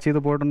ടച്ച് ചെയ്ത്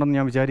പോയിട്ടുണ്ടെന്ന്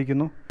ഞാൻ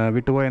വിചാരിക്കുന്നു.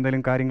 വിട്ടുപോയ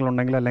എന്തെങ്കിലും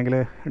കാര്യങ്ങളുണ്ടെങ്കിൽ അല്ലെങ്കിൽ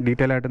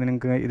ഡീറ്റെയിൽ ആയിട്ട്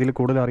നിങ്ങൾക്ക് ഇതിൽ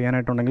കൂടുതൽ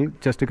അറിയാനായിട്ടുണ്ടെങ്കിൽ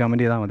ജസ്റ്റ്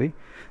കമൻറ്റ് ചെയ്താൽ മതി,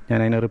 ഞാൻ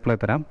അതിന് റിപ്ലൈ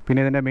തരാം.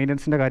 പിന്നെ ഇതിൻ്റെ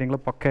മെയിൻ്റനൻസിൻ്റെ കാര്യങ്ങൾ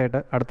പക്കയായിട്ട്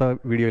അടുത്ത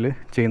വീഡിയോയിൽ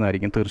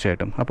ചെയ്യുന്നതായിരിക്കും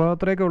തീർച്ചയായിട്ടും. അപ്പോൾ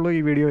അത്രയൊക്കെ ഉള്ളൂ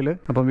ഈ വീഡിയോയിൽ.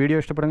 അപ്പം വീഡിയോ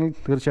ഇഷ്ടപ്പെടുമെങ്കിൽ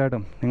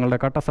തീർച്ചയായിട്ടും നിങ്ങളുടെ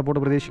കട്ട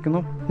സപ്പോർട്ട്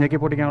പ്രതീക്ഷിക്കുന്നു. ഞെക്കി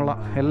പൊട്ടിക്കാനുള്ള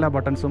എല്ലാ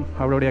ബട്ടൺസും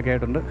അവിടെയൊക്കെ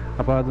ആയിട്ടുണ്ട്.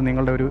 അപ്പോൾ അത്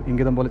നിങ്ങളുടെ ഒരു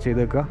ഇംഗിതം പോലെ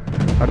ചെയ്തേക്കുക.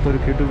 അടുത്തൊരു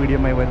ക്യൂട്ട്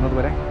വീഡിയോയുമായി വരുന്നത്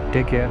വരെ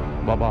ടേക്ക് കെയർ,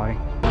 ബൈ.